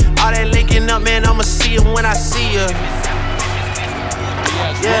meeting? All that linking up, man, I'ma see it when I see ya.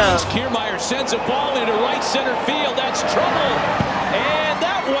 Yeah. Kiermaier sends a ball into right center field. That's trouble. And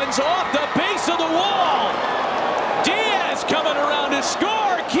that one's off the base of the wall. Diaz coming around to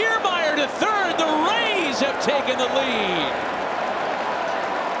score. Kiermaier to third. The Rays have taken the lead.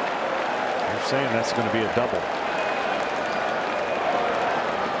 You're saying that's going to be a double.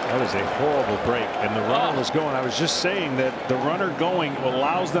 That was a horrible break, and the runner was going. I was just saying that the runner going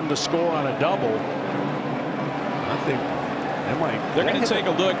allows them to score on a double. I think they're going to take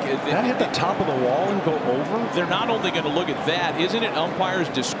a look. That hit the top of the wall and go over. They're not only going to look at that. Isn't it umpire's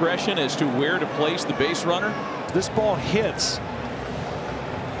discretion as to where to place the base runner? This ball hits.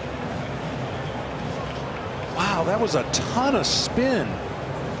 Wow, that was a ton of spin.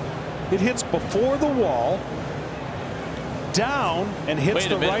 It hits before the wall, down, and hits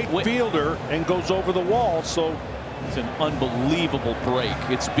the right fielder and goes over the wall. So it's an unbelievable break.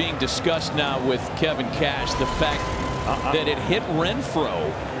 It's being discussed now with Kevin Cash, the fact that it hit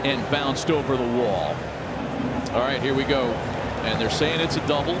Renfroe and bounced over the wall. All right, here we go. And they're saying it's a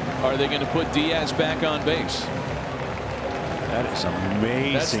double. Are they going to put Diaz back on base? That is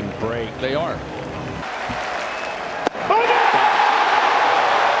amazing break. They are.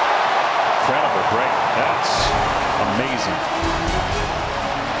 Incredible break. That's amazing.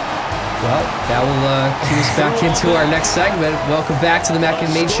 Well, that will cue us back into our next segment. Welcome back to the Mac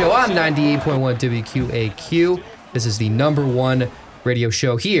and Main Show on 98.1 WQAQ. This is the #1 radio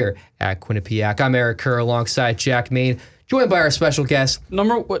show here at Quinnipiac. I'm Eric Kerr alongside Jack Main, joined by our special guest.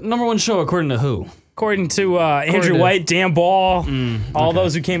 #1 show according to who? According to Andrew White, Dan Ball, all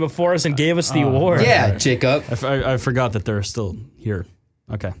those who came before us and gave us the award. Yeah, Jacob. I forgot that they're still here.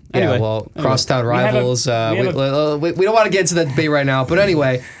 Okay. Anyway, yeah, well, crosstown rivals. We don't want to get into that debate right now, but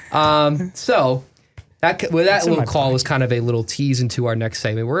anyway, so that little call was kind of a little tease into our next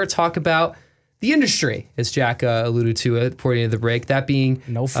segment. We're going to talk about the industry, as Jack alluded to at the end of the break. That being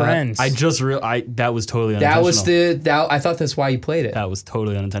no friends. I just that was totally unintentional. I thought that's why you played it. That was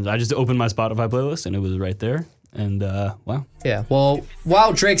totally unintentional. I just opened my Spotify playlist and it was right there. And wow. Yeah. Well,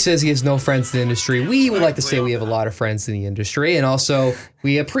 while Drake says he has no friends in the industry, we would like to say we have a lot of friends in the industry, and also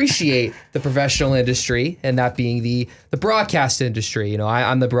we appreciate the professional industry, and that being the broadcast industry. You know,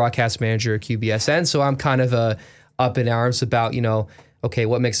 I'm the broadcast manager at QBSN, so I'm kind of up in arms about, okay,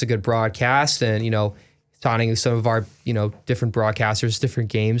 what makes a good broadcast, and signing some of our different broadcasters, different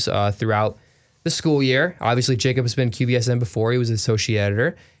games throughout the school year. Obviously, Jacob has been QBSN before; he was an associate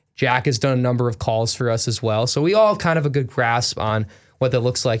editor. Jack has done a number of calls for us as well. So we all have kind of a good grasp on what that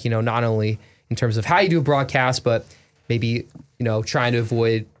looks like, not only in terms of how you do a broadcast, but maybe, trying to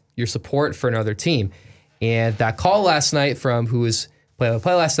avoid your support for another team. And that call last night from who was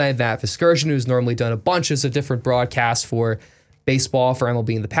play-by-play last night, Matt Vasgersian, who's normally done a bunches of different broadcasts for baseball for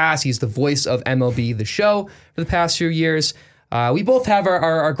MLB in the past. He's the voice of MLB The Show for the past few years. We both have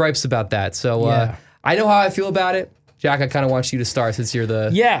our gripes about that. So I know how I feel about it. Jack, I kind of want you to start since you're the...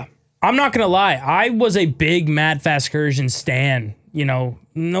 Yeah, I'm not going to lie. I was a big Matt Vasgersian stan, no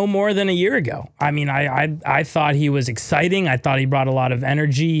more than a year ago. I mean, I thought he was exciting. I thought he brought a lot of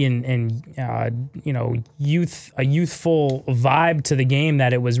energy and a youthful vibe to the game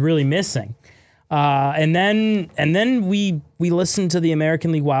that it was really missing. And then we listened to the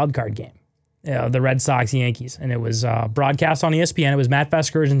American League wildcard game, the Red Sox Yankees, and it was broadcast on ESPN. It was Matt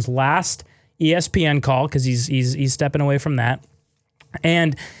Vasgersian's last ESPN call because he's stepping away from that,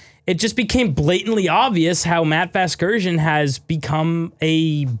 and it just became blatantly obvious how Matt Vasgersian has become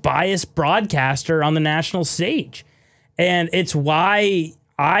a biased broadcaster on the national stage, and it's why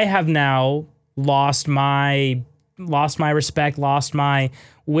I have now lost my respect, lost my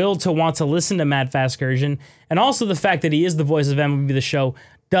will to want to listen to Matt Vasgersian, and also the fact that he is the voice of MLB The Show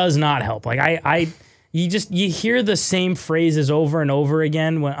does not help. Like you hear the same phrases over and over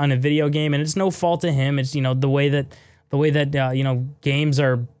again on a video game, and it's no fault of him. It's the way that games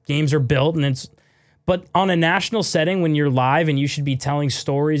are built, and but on a national setting when you're live and you should be telling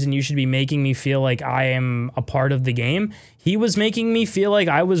stories and you should be making me feel like I am a part of the game. He was making me feel like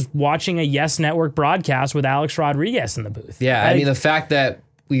I was watching a Yes Network broadcast with Alex Rodriguez in the booth. Yeah, I mean the fact that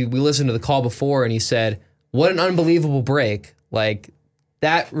we listened to the call before and he said, "What an unbelievable break!" Like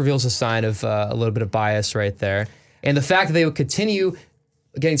that reveals a sign of a little bit of bias right there. And the fact that they would continue,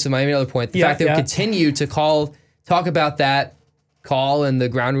 getting to my other point, the fact they would continue to talk about that call and the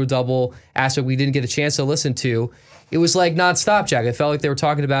ground rule double aspect we didn't get a chance to listen to, it was like nonstop, Jack. It felt like they were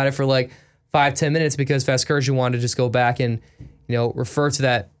talking about it for like 5-10 minutes because Vasgersian wanted to just go back and refer to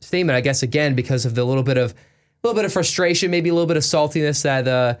that statement. I guess again because of the little bit of frustration, maybe a little bit of saltiness that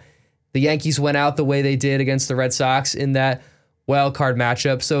the Yankees went out the way they did against the Red Sox in that wild card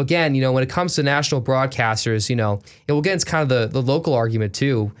matchup. So again, when it comes to national broadcasters, it will get into kind of the local argument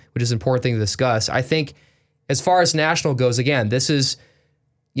too, which is an important thing to discuss. I think as far as national goes, again, this is,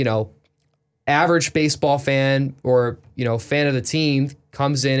 average baseball fan or, fan of the team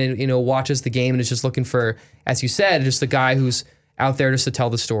comes in and, watches the game and is just looking for, as you said, just the guy who's out there just to tell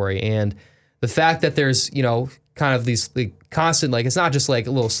the story. And the fact that there's, kind of these constant, it's not just like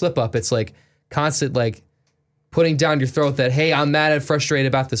a little slip up. It's like constant, putting down your throat that, hey, I'm mad and frustrated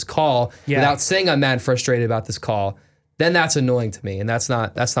about this call without saying I'm mad and frustrated about this call. Then that's annoying to me. And that's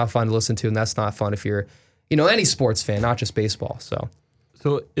not fun to listen to. And that's not fun if you're, any sports fan, not just baseball. So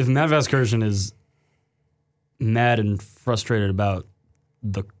if Matt Vasgersian is mad and frustrated about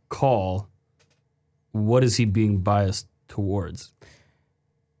the call, what is he being biased towards?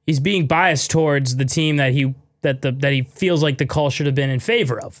 He's being biased towards the team that he feels like the call should have been in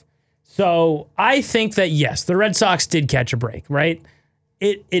favor of. So I think that yes, the Red Sox did catch a break, right?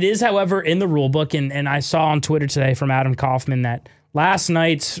 It is, however, in the rule book, and I saw on Twitter today from Adam Kaufman that last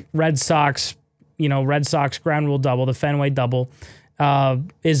night's Red Sox ground rule double, the Fenway double,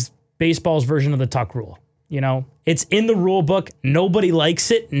 is baseball's version of the tuck rule. It's in the rule book. Nobody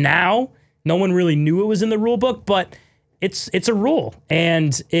likes it now. No one really knew it was in the rule book, but it's a rule.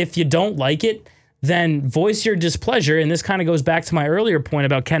 And if you don't like it, then voice your displeasure. And this kind of goes back to my earlier point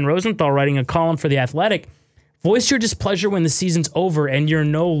about Ken Rosenthal writing a column for The Athletic. Voice your displeasure when the season's over and you're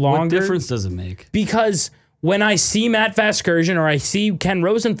no longer... What difference does it make? Because when I see Matt Vasgersian or I see Ken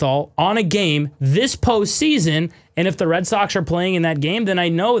Rosenthal on a game this postseason, and if the Red Sox are playing in that game, then I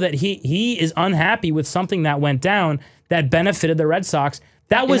know that he is unhappy with something that went down that benefited the Red Sox.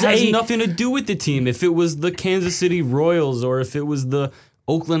 It has nothing to do with the team. If it was the Kansas City Royals or if it was the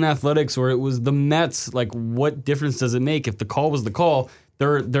Oakland Athletics or it was the Mets, what difference does it make? If the call was the call,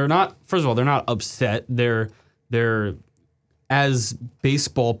 they're not, first of all, they're not upset. They're as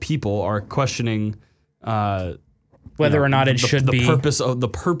baseball people are questioning whether or not it should be the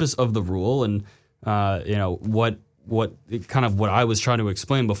purpose of the rule, and what I was trying to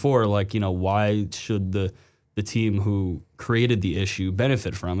explain before, why should the team who created the issue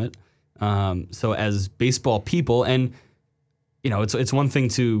benefit from it? So as baseball people, and it's one thing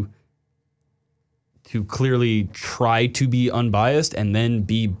to clearly try to be unbiased and then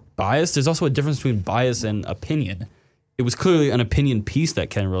be biased. There's also a difference between bias and opinion. It was clearly an opinion piece that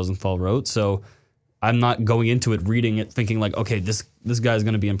Ken Rosenthal wrote, so I'm not going into it, reading it, thinking okay, this guy's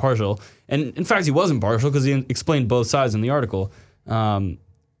going to be impartial. And in fact, he was impartial because he explained both sides in the article.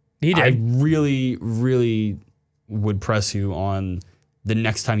 He did. I really, really would press you on the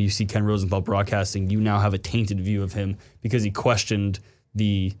next time you see Ken Rosenthal broadcasting, you now have a tainted view of him because he questioned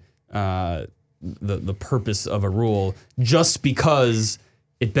the purpose of a rule just because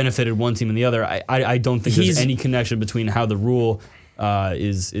it benefited one team and the other. I don't think there's any connection between how the rule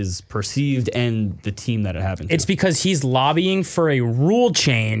is perceived and the team that it happened to. It's because he's lobbying for a rule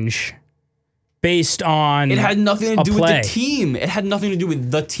change based on it had nothing to do with play. the team. It had nothing to do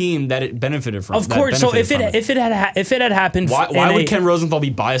with the team that it benefited from. Of course. So if it had happened, why would Ken Rosenthal be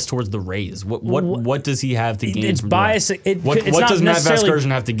biased towards the Rays? What does he have to gain? It's from bias. What does Matt Vasgersian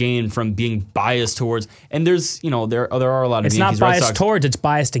have to gain from being biased towards? And there's there are a lot of it's Yankees, not Red biased Sox. towards. It's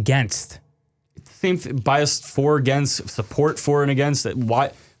biased against. Same biased for, against, support for and against.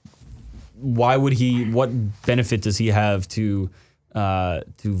 Why would he? What benefit does he have to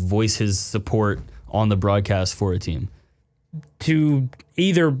voice his support on the broadcast for a team? To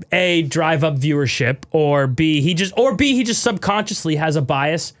either A, drive up viewership, or B, he just subconsciously has a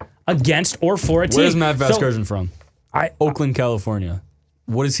bias against or for a team. Where's Matt Vasgersian from? Oakland, California.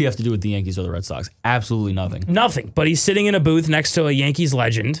 What does he have to do with the Yankees or the Red Sox? Absolutely nothing. Nothing. But he's sitting in a booth next to a Yankees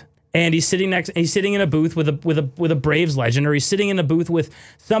legend, and he's sitting in a booth with a Braves legend, or he's sitting in a booth with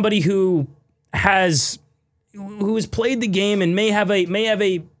somebody who has played the game and may have a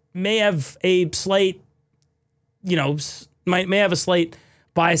slight, may have a slight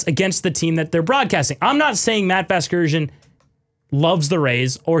bias against the team that they're broadcasting. I'm not saying Matt Vasgersian loves the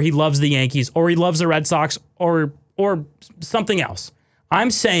Rays, or he loves the Yankees, or he loves the Red Sox, or something else.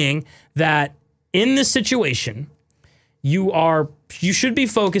 I'm saying that in this situation, you should be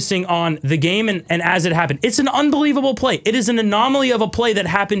focusing on the game and as it happened. It's an unbelievable play. It is an anomaly of a play that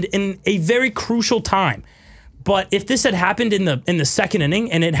happened in a very crucial time. But if this had happened in the second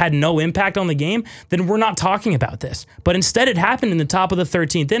inning and it had no impact on the game, then we're not talking about this. But instead, it happened in the top of the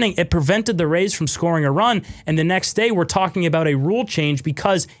 13th inning. It prevented the Rays from scoring a run. And the next day, we're talking about a rule change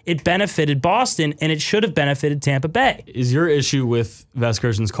because it benefited Boston and it should have benefited Tampa Bay. Is your issue with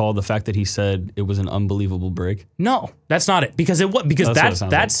Vasgersian's call the fact that he said it was an unbelievable break? No, that's not it. Because it wasn't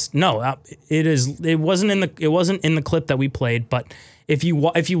in the clip that we played. But if you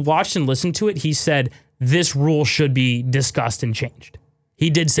watched and listened to it, he said this rule should be discussed and changed. He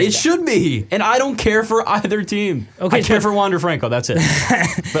did say it should be, and I don't care for either team. Okay, I care for Wander Franco, that's it.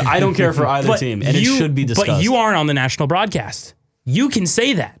 But I don't care for either team, and it should be discussed. But you aren't on the national broadcast. You can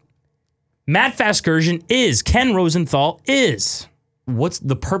say that. Matt Vasgersian is. Ken Rosenthal is. What's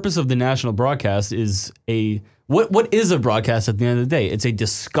the purpose of the national broadcast is what is a broadcast at the end of the day? It's a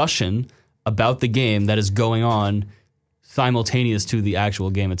discussion about the game that is going on simultaneous to the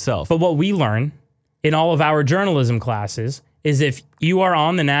actual game itself. But what we learn in all of our journalism classes is if you are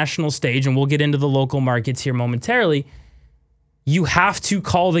on the national stage, and we'll get into the local markets here momentarily, you have to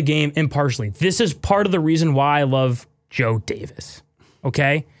call the game impartially. This is part of the reason why I love Joe Davis,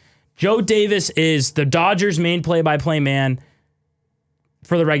 okay? Joe Davis is the Dodgers' main play-by-play man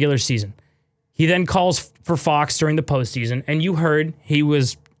for the regular season. He then calls for Fox during the postseason, and you heard he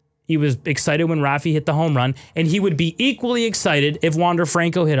was excited when Rafi hit the home run, and he would be equally excited if Wander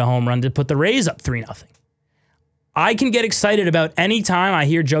Franco hit a home run to put the Rays up 3-0. I can get excited about any time I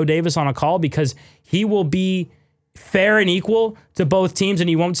hear Joe Davis on a call because he will be fair and equal to both teams, and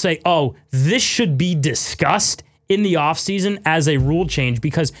he won't say, oh, this should be discussed in the offseason as a rule change,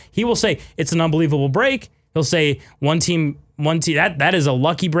 because he will say it's an unbelievable break. He'll say one team, that is a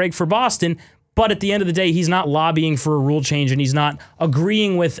lucky break for Boston. But at the end of the day, he's not lobbying for a rule change, and he's not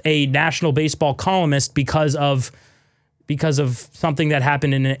agreeing with a national baseball columnist because of something that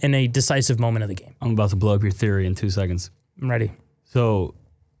happened in a decisive moment of the game. I'm about to blow up your theory in 2 seconds. I'm ready. So,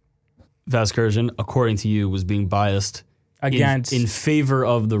 Vasgersian, according to you, was being biased against in favor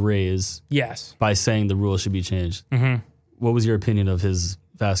of the Rays. Yes. By saying the rule should be changed. Mm-hmm. What was your opinion of his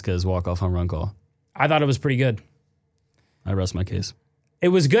Vasquez walk-off home run call? I thought it was pretty good. I rest my case. It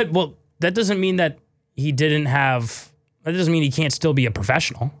was good. Well, that doesn't mean that that doesn't mean he can't still be a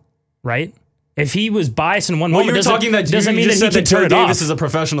professional, right? If he was biased in one moment, doesn't mean that he can turn it off. Davis is a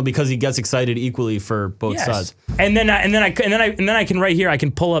professional because he gets excited equally for both sides. And then I can right here I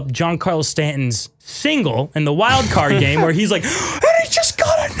can pull up Giancarlo Stanton's single in the wild card game where he's like, and he just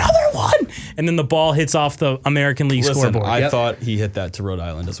got another one, and then the ball hits off the American League scoreboard. I thought he hit that to Rhode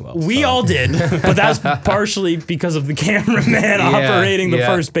Island as well. We all did, but that's partially because of the cameraman operating the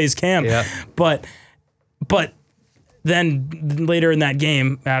first base cam. Yeah. But then later in that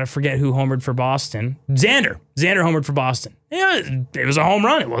game, I forget who homered for Boston. Xander homered for Boston. Yeah, it was a home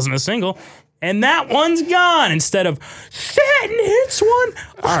run. It wasn't a single. And that one's gone instead of Stanton hits one.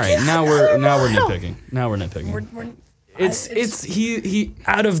 All right, now we're nitpicking. He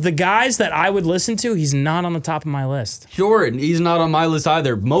out of the guys that I would listen to, he's not on the top of my list. Sure, and he's not on my list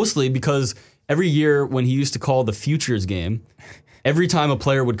either, mostly because every year when he used to call the futures game, every time a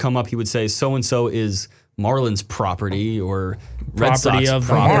player would come up, he would say so-and-so is Marlins property or Red Sox of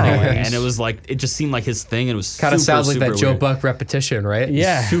the property. Marlins. And it was like, it just seemed like his thing, and it was kind of sounds like that weird. Joe Buck repetition, right?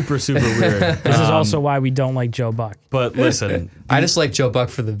 Yeah. Super weird. This is also why we don't like Joe Buck. But listen. I just like Joe Buck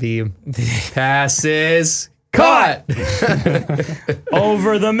for the beam. Passes. Caught.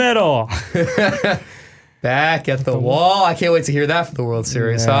 Over the middle. Back at the wall. I can't wait to hear that for the World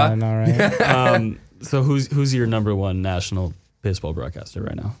Series, huh? I know, right? So who's your number one national baseball broadcaster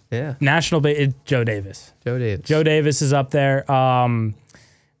right now? Yeah. Joe Davis. Joe Davis is up there.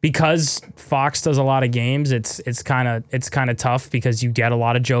 Because Fox does a lot of games, it's kind of tough because you get a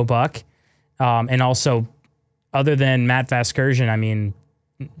lot of Joe Buck. And also, other than Matt Vasgersian, I mean,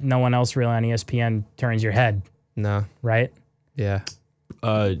 no one else really on ESPN turns your head. No. Right? Yeah.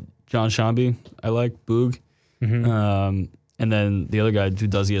 John Shambi, I like. Boog. Mm-hmm. And then the other guy who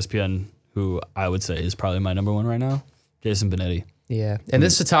does ESPN, who I would say is probably my number one right now, Jason Benetti. Yeah, and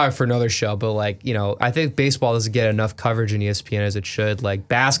this is a topic for another show, but like, I think baseball doesn't get enough coverage in ESPN as it should. Like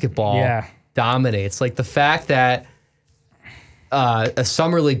basketball dominates. Like the fact that a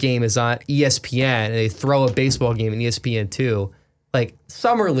summer league game is on ESPN and they throw a baseball game in ESPN too. Like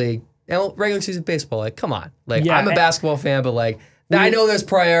summer league, regular season baseball. Like, come on. Like I'm a basketball fan, but like I know there's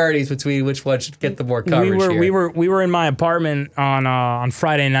priorities between which one should get the more coverage. We were in my apartment on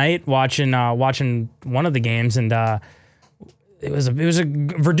Friday night watching one of the games, and it was a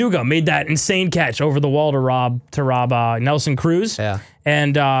Verdugo made that insane catch over the wall to rob Nelson Cruz. Yeah.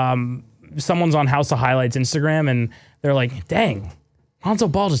 And someone's on House of Highlights Instagram, and they're like, "Dang, Lonzo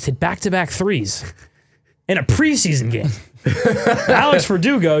Ball just hit back-to-back threes in a preseason game." Alex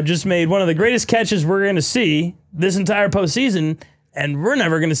Verdugo just made one of the greatest catches we're going to see this entire postseason, and we're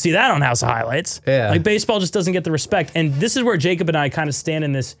never going to see that on House of Highlights. Yeah. Like baseball just doesn't get the respect, and this is where Jacob and I kind of stand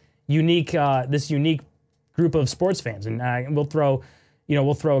in this unique group of sports fans, and we'll throw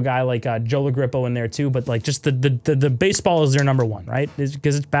a guy like Joe LaGrippo in there too, but like just the baseball is their number one, right?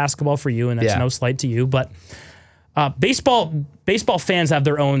 Because it's basketball for you, and that's no slight to you, but baseball fans have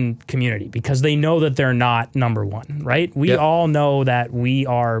their own community because they know that they're not number one, right? We all know that we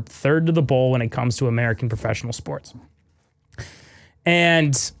are third to the bowl when it comes to American professional sports.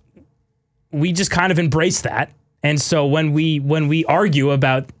 And we just kind of embrace that. And so when we argue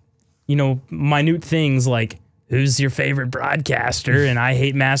about, minute things like who's your favorite broadcaster, and I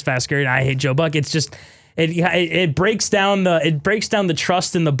hate Mass Fasker and I hate Joe Buck, it's just it breaks down the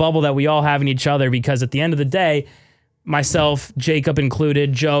trust in the bubble that we all have in each other, because at the end of the day, myself, Jacob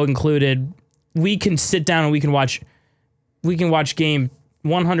included, Joe included, we can sit down and we can watch game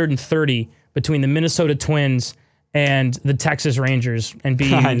 130 between the Minnesota Twins and the Texas Rangers and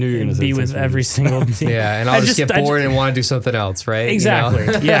be with every single team. Yeah, and I'll just get bored and want to do something else, right? Exactly.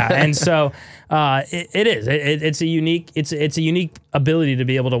 Yeah, and so it's a unique ability to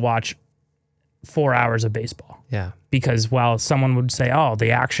be able to watch 4 hours of baseball. Yeah. Because while someone would say, "Oh,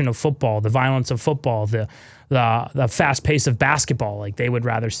 the action of football, the violence of football, the fast pace of basketball," like they would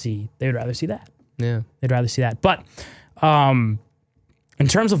rather see that. Yeah. They'd rather see that. But in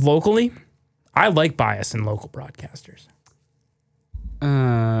terms of locally, I like bias in local broadcasters.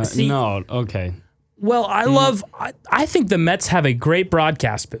 No, okay. Well, I think the Mets have a great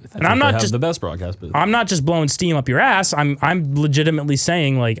broadcast booth, and I'm not just the best broadcast booth. I'm not just blowing steam up your ass. I'm legitimately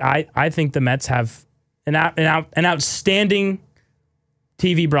saying, like, I think the Mets have an outstanding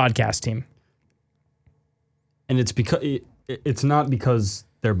TV broadcast team. And it's because it's not because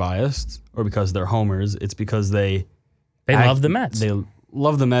they're biased or because they're homers. It's because they love the Mets. They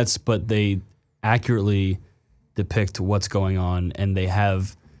love the Mets, but they accurately depict what's going on, and they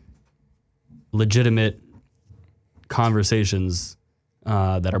have legitimate conversations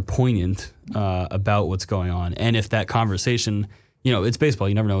that are poignant about what's going on. And if that conversation, it's baseball,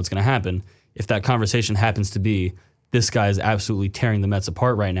 you never know what's going to happen. If that conversation happens to be, this guy is absolutely tearing the Mets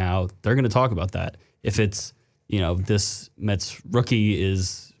apart right now, they're going to talk about that. If it's, this Mets rookie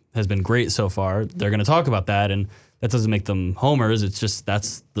has been great so far, they're going to talk about that, and that doesn't make them homers. It's just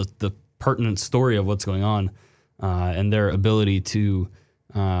that's the pertinent story of what's going on, and their ability to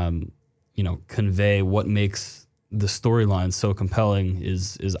convey what makes the storyline so compelling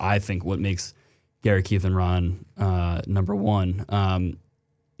is I think what makes Gary, Keith, and Ron number one.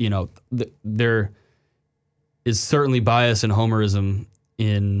 There is certainly bias and homerism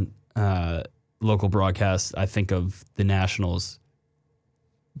in local broadcasts. I think of the Nationals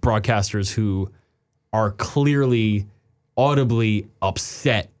broadcasters who are clearly audibly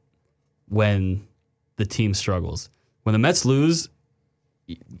upset when the team struggles. When the Mets lose,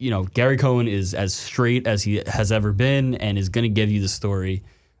 Gary Cohen is as straight as he has ever been and is going to give you the story.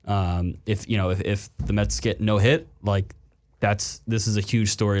 If the Mets get no hit, like this is a huge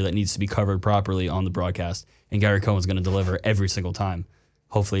story that needs to be covered properly on the broadcast, and Gary Cohen's going to deliver every single time.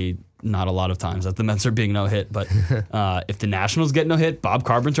 Hopefully not a lot of times that the Mets are being no hit, but if the Nationals get no hit, Bob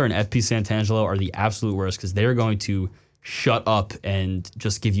Carpenter and FP Santangelo are the absolute worst because they're going to shut up and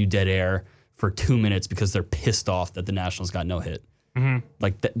just give you dead air for 2 minutes because they're pissed off that the Nationals got no hit. Mm-hmm.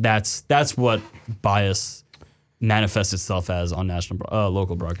 Like that's what bias manifests itself as on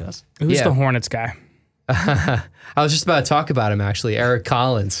local broadcasts. Who's the Hornets guy? I was just about to talk about him, actually. Eric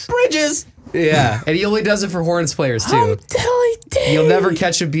Collins. Bridges! Yeah, and he only does it for Hornets players, too. You'll never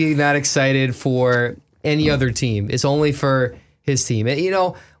catch him being that excited for any other team. It's only for his team.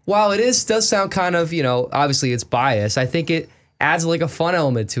 And, while it does sound kind of, obviously it's biased, I think it adds like a fun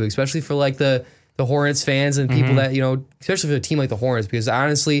element to it, especially for like the Hornets fans and people that, especially for a team like the Hornets, because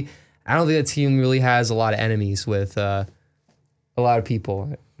honestly, I don't think that team really has a lot of enemies with a lot of people.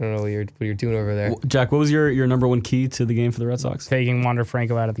 I don't know what you're doing over there. Jack, what was your number one key to the game for the Red Sox? Taking Wander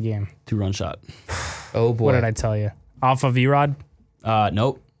Franco out of the game. 2-run shot. Oh boy. What did I tell you? Off of Erod?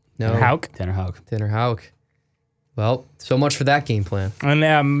 Nope. No. Tanner Houck. Tanner Houck. Well, so much for that game plan.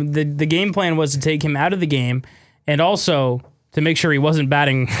 And the game plan was to take him out of the game and also to make sure he wasn't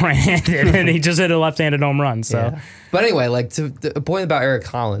batting right-handed and he just hit a left-handed home run. So, Yeah. But anyway, like to the point about Eric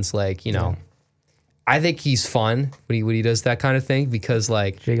Collins, like, you know, I think he's fun when he does that kind of thing because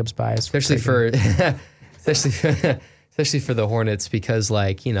like Jacob's bias. especially for the Hornets because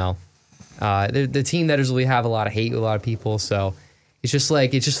like, you know, the team that doesn't really have a lot of hate with a lot of people, so it's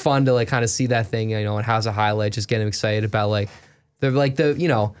just fun to like kind of see that thing, you know, and how's a highlight, just get him excited about like the you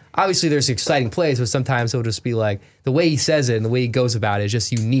know, obviously there's exciting plays, but sometimes it'll just be like the way he says it and the way he goes about it is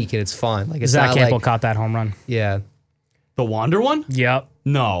just unique and it's fun. Like it's Zach not Campbell like, caught that home run. yeah. The Wander one? Yep.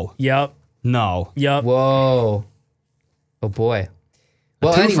 No. Yep. No. Yep. Whoa. Oh boy.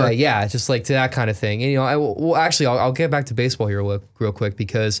 Well, anyway, yeah, just like to that kind of thing. And, you know, I'll get back to baseball here real quick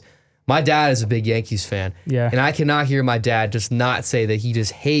because my dad is a big Yankees fan. Yeah. And I cannot hear my dad just not say that he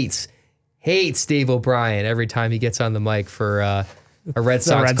just hates Dave O'Brien every time he gets on the mic for a Red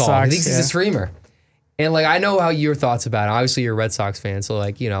Sox Red call. Sox, He thinks he's a streamer. And like I know how your thoughts about it. Obviously, you're a Red Sox fan, so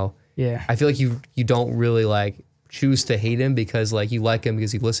like, you know, Yeah. I feel like you don't really like choose to hate him because like you like him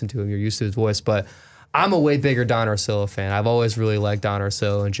because you listen to him, you're used to his voice. But I'm a way bigger Don Orsillo fan. I've always really liked Don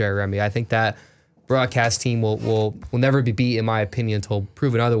Orsillo and Jerry Remy. I think that broadcast team will never be beat, in my opinion, until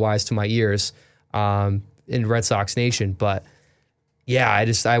proven otherwise to my ears in Red Sox Nation. But yeah,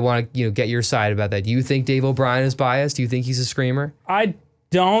 I want to get your side about that. Do you think Dave O'Brien is biased? Do you think he's a screamer? I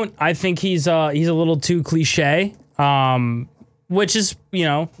don't. I think he's a little too cliche. Which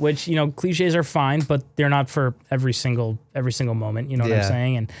cliches are fine, but they're not for every single moment. You know what I'm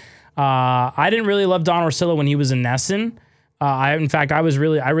saying? And I didn't really love Don Orsillo when he was in NESN. I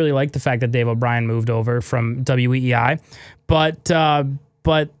really liked the fact that Dave O'Brien moved over from WEEI,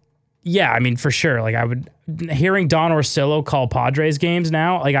 but yeah, I mean for sure. Like hearing Don Orsillo call Padres games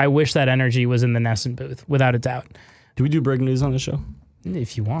now, like I wish that energy was in the NESN booth without a doubt. Do we do breaking news on the show?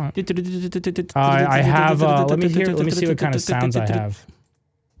 If you want. I have, let me see what kind of sounds I have.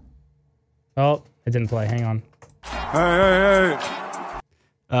 Oh, it didn't play. Hang on.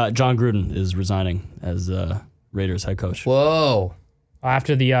 John Gruden is resigning as Raiders head coach. Whoa.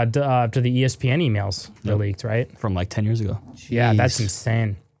 After the ESPN emails were leaked, right? From like 10 years ago. Yeah, that's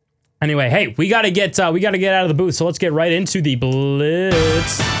insane. Anyway, hey, we gotta get out of the booth, so let's get right into the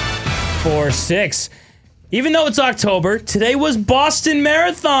Blitz 4-6. Even though it's October, today was Boston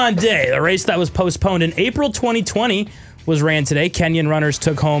Marathon Day. The race that was postponed in April 2020 was ran today. Kenyan runners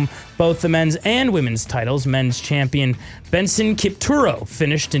took home both the men's and women's titles. Men's champion Benson Kipturo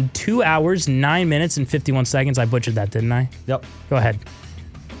finished in 2 hours, 9 minutes, and 51 seconds. I butchered that, didn't I? Yep. Go ahead.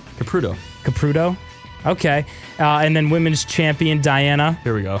 Kipruto? Okay. And then women's champion Diana.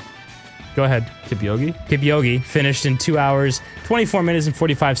 Here we go. Go ahead. Kipyogi finished in 2 hours, 24 minutes, and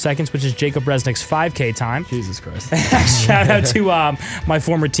 45 seconds, which is Jacob Resnick's 5K time. Jesus Christ. Shout out to my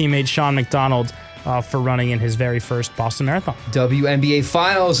former teammate Sean McDonald for running in his very first Boston Marathon. WNBA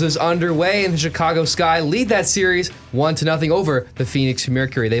Finals is underway, and the Chicago Sky lead that series 1-0 over the Phoenix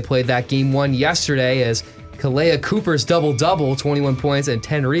Mercury. They played that game one yesterday as Kalea Cooper's double-double, 21 points and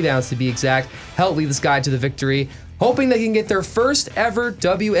 10 rebounds to be exact, helped lead the Sky to the victory, hoping they can get their first ever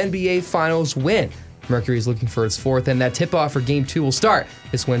WNBA Finals win. Mercury is looking for its fourth, and that tip-off for Game 2 will start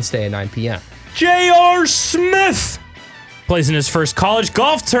this Wednesday at 9 p.m. J.R. Smith plays in his first college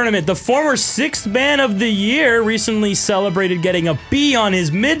golf tournament. The former 6th man of the year recently celebrated getting a B on his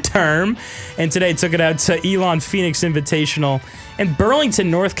midterm, and today took it out to Elon Phoenix Invitational in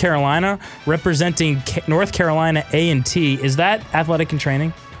Burlington, North Carolina, representing North Carolina A&T. Is that athletic and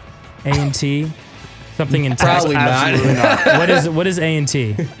training? A&T? Something in Probably not. What is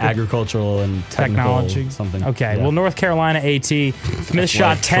A&T? Agricultural and technology. Something. Okay. Yeah. Well, North Carolina AT. Smith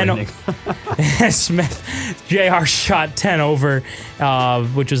shot 10. JR shot 10 over,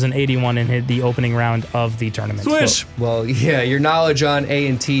 which was an 81 in the opening round of the tournament. Swish. Well, yeah, your knowledge on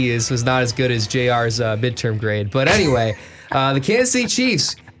A&T was not as good as JR's midterm grade. But anyway, the Kansas City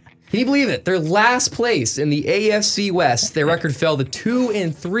Chiefs, can you believe it? They're last place in the AFC West. Their record fell to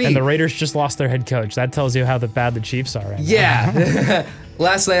 2-3. And the Raiders just lost their head coach. That tells you how bad the Chiefs are right now. Yeah.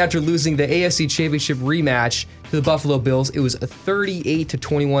 Last night, after losing the AFC Championship rematch to the Buffalo Bills, it was a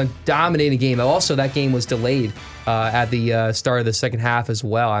 38-21 dominating game. Also, that game was delayed at the start of the second half as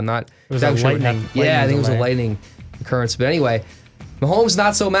well. I'm not. It was a lightning. Yeah, I think it was a lightning occurrence. But anyway, Mahomes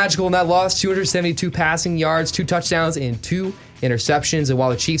not so magical in that loss. 272 passing yards, 2 touchdowns, and 2 interceptions. And while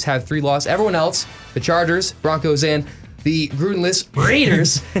the Chiefs have 3 losses, everyone else, the Chargers, Broncos, and The Grudenless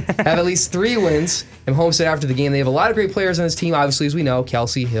Raiders have at least 3 wins. And Holmes said after the game, they have a lot of great players on this team, obviously, as we know,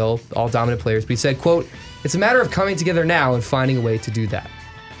 Kelsey, Hill, all dominant players. But he said, quote, "It's a matter of coming together now and finding a way to do that."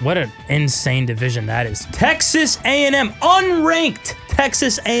 What an insane division that is. Texas A&M, unranked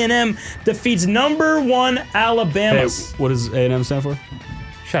Texas A&M defeats number 1 Alabama. Hey, what does A&M stand for?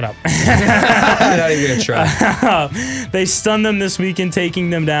 Shut up. I'm not even gonna try. They stunned them this weekend,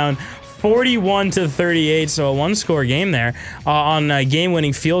 taking them down 41-38, so a one-score game there on a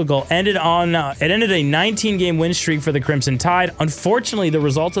game-winning field goal. It ended a 19-game win streak for the Crimson Tide. Unfortunately, the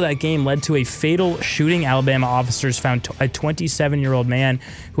result of that game led to a fatal shooting. Alabama officers found a 27-year-old man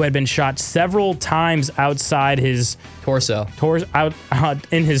who had been shot several times outside his Torso.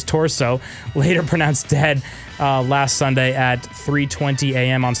 In his torso, later pronounced dead last Sunday at 3:20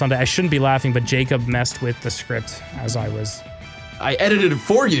 a.m. on Sunday. I shouldn't be laughing, but Jacob messed with the script as I edited it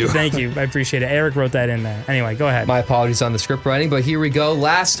for you. Thank you. I appreciate it. Eric wrote that in there. Anyway, go ahead. My apologies on the script writing, but here we go.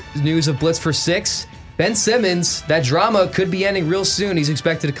 Last news of Blitz for 6. Ben Simmons, that drama could be ending real soon. He's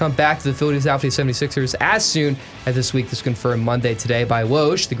expected to come back to the Philadelphia 76ers as soon as this week. This was confirmed Monday today by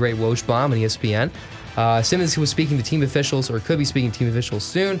Woj, the great Woj bomb on ESPN. Simmons was speaking to team officials, or could be speaking to team officials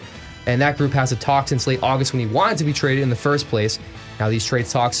soon, and that group has a talk since late August when he wanted to be traded in the first place. Now these trade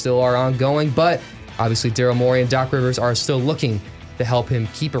talks still are ongoing, but obviously Daryl Morey and Doc Rivers are still looking to help him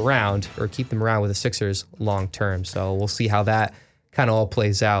keep them around with the Sixers long term. So we'll see how that kind of all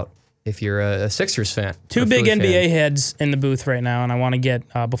plays out if you're a Sixers fan. 2 big NBA heads in the booth right now, and I want to get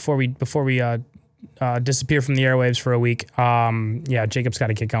before we disappear from the airwaves for a week. Jacob's got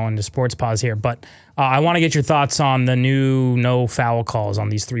to get going to sports pause here, but I want to get your thoughts on the new no foul calls on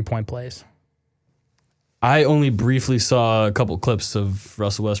these 3-point plays. I only briefly saw a couple clips of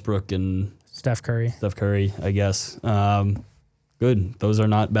Russell Westbrook and Steph Curry, I guess. Good. Those are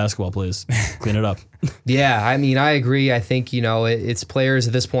not basketball plays. Clean it up. Yeah, I mean, I agree. I think, it's players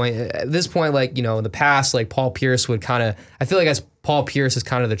at this point, like, in the past, like Paul Pierce would kind of, I feel like as Paul Pierce is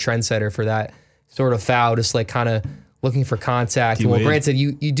kind of the trendsetter for that sort of foul, just like kind of looking for contact. Well, granted,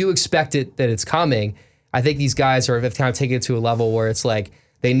 you do expect it that it's coming. I think these guys have kind of taken it to a level where it's like,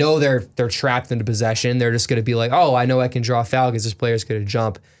 they know they're trapped into possession. They're just going to be like, oh, I know I can draw a foul because this player's going to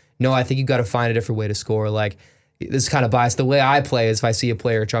jump. No, I think you got to find a different way to score. Like, this is kind of biased. The way I play is if I see a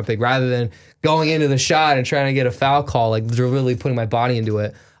player jumping, rather than going into the shot and trying to get a foul call, like really putting my body into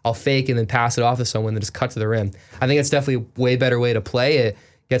it, I'll fake and then pass it off to someone that just cut to the rim. I think it's definitely a way better way to play it.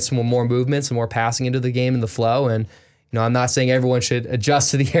 Get some more movement, some more passing into the game and the flow. And I'm not saying everyone should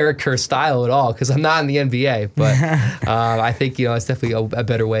adjust to the Eric Kerr style at all because I'm not in the NBA. But I think it's definitely a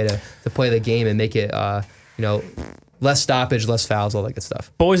better way to play the game and make it less stoppage, less fouls, all that good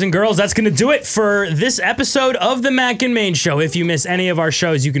stuff. Boys and girls, that's going to do it for this episode of the Mac and Main Show. If you miss any of our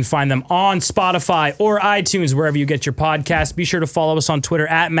shows, you can find them on Spotify or iTunes, wherever you get your podcast. Be sure to follow us on Twitter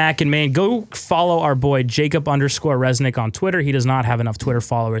at Mac and Main. Go follow our boy Jacob_Resnick on Twitter. He does not have enough Twitter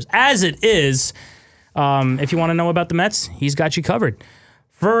followers as it is. If you want to know about the Mets, he's got you covered.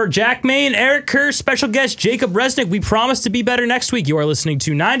 For Jack Main, Eric Kerr, special guest Jacob Resnick, we promise to be better next week. You are listening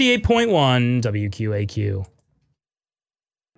to 98.1 WQAQ.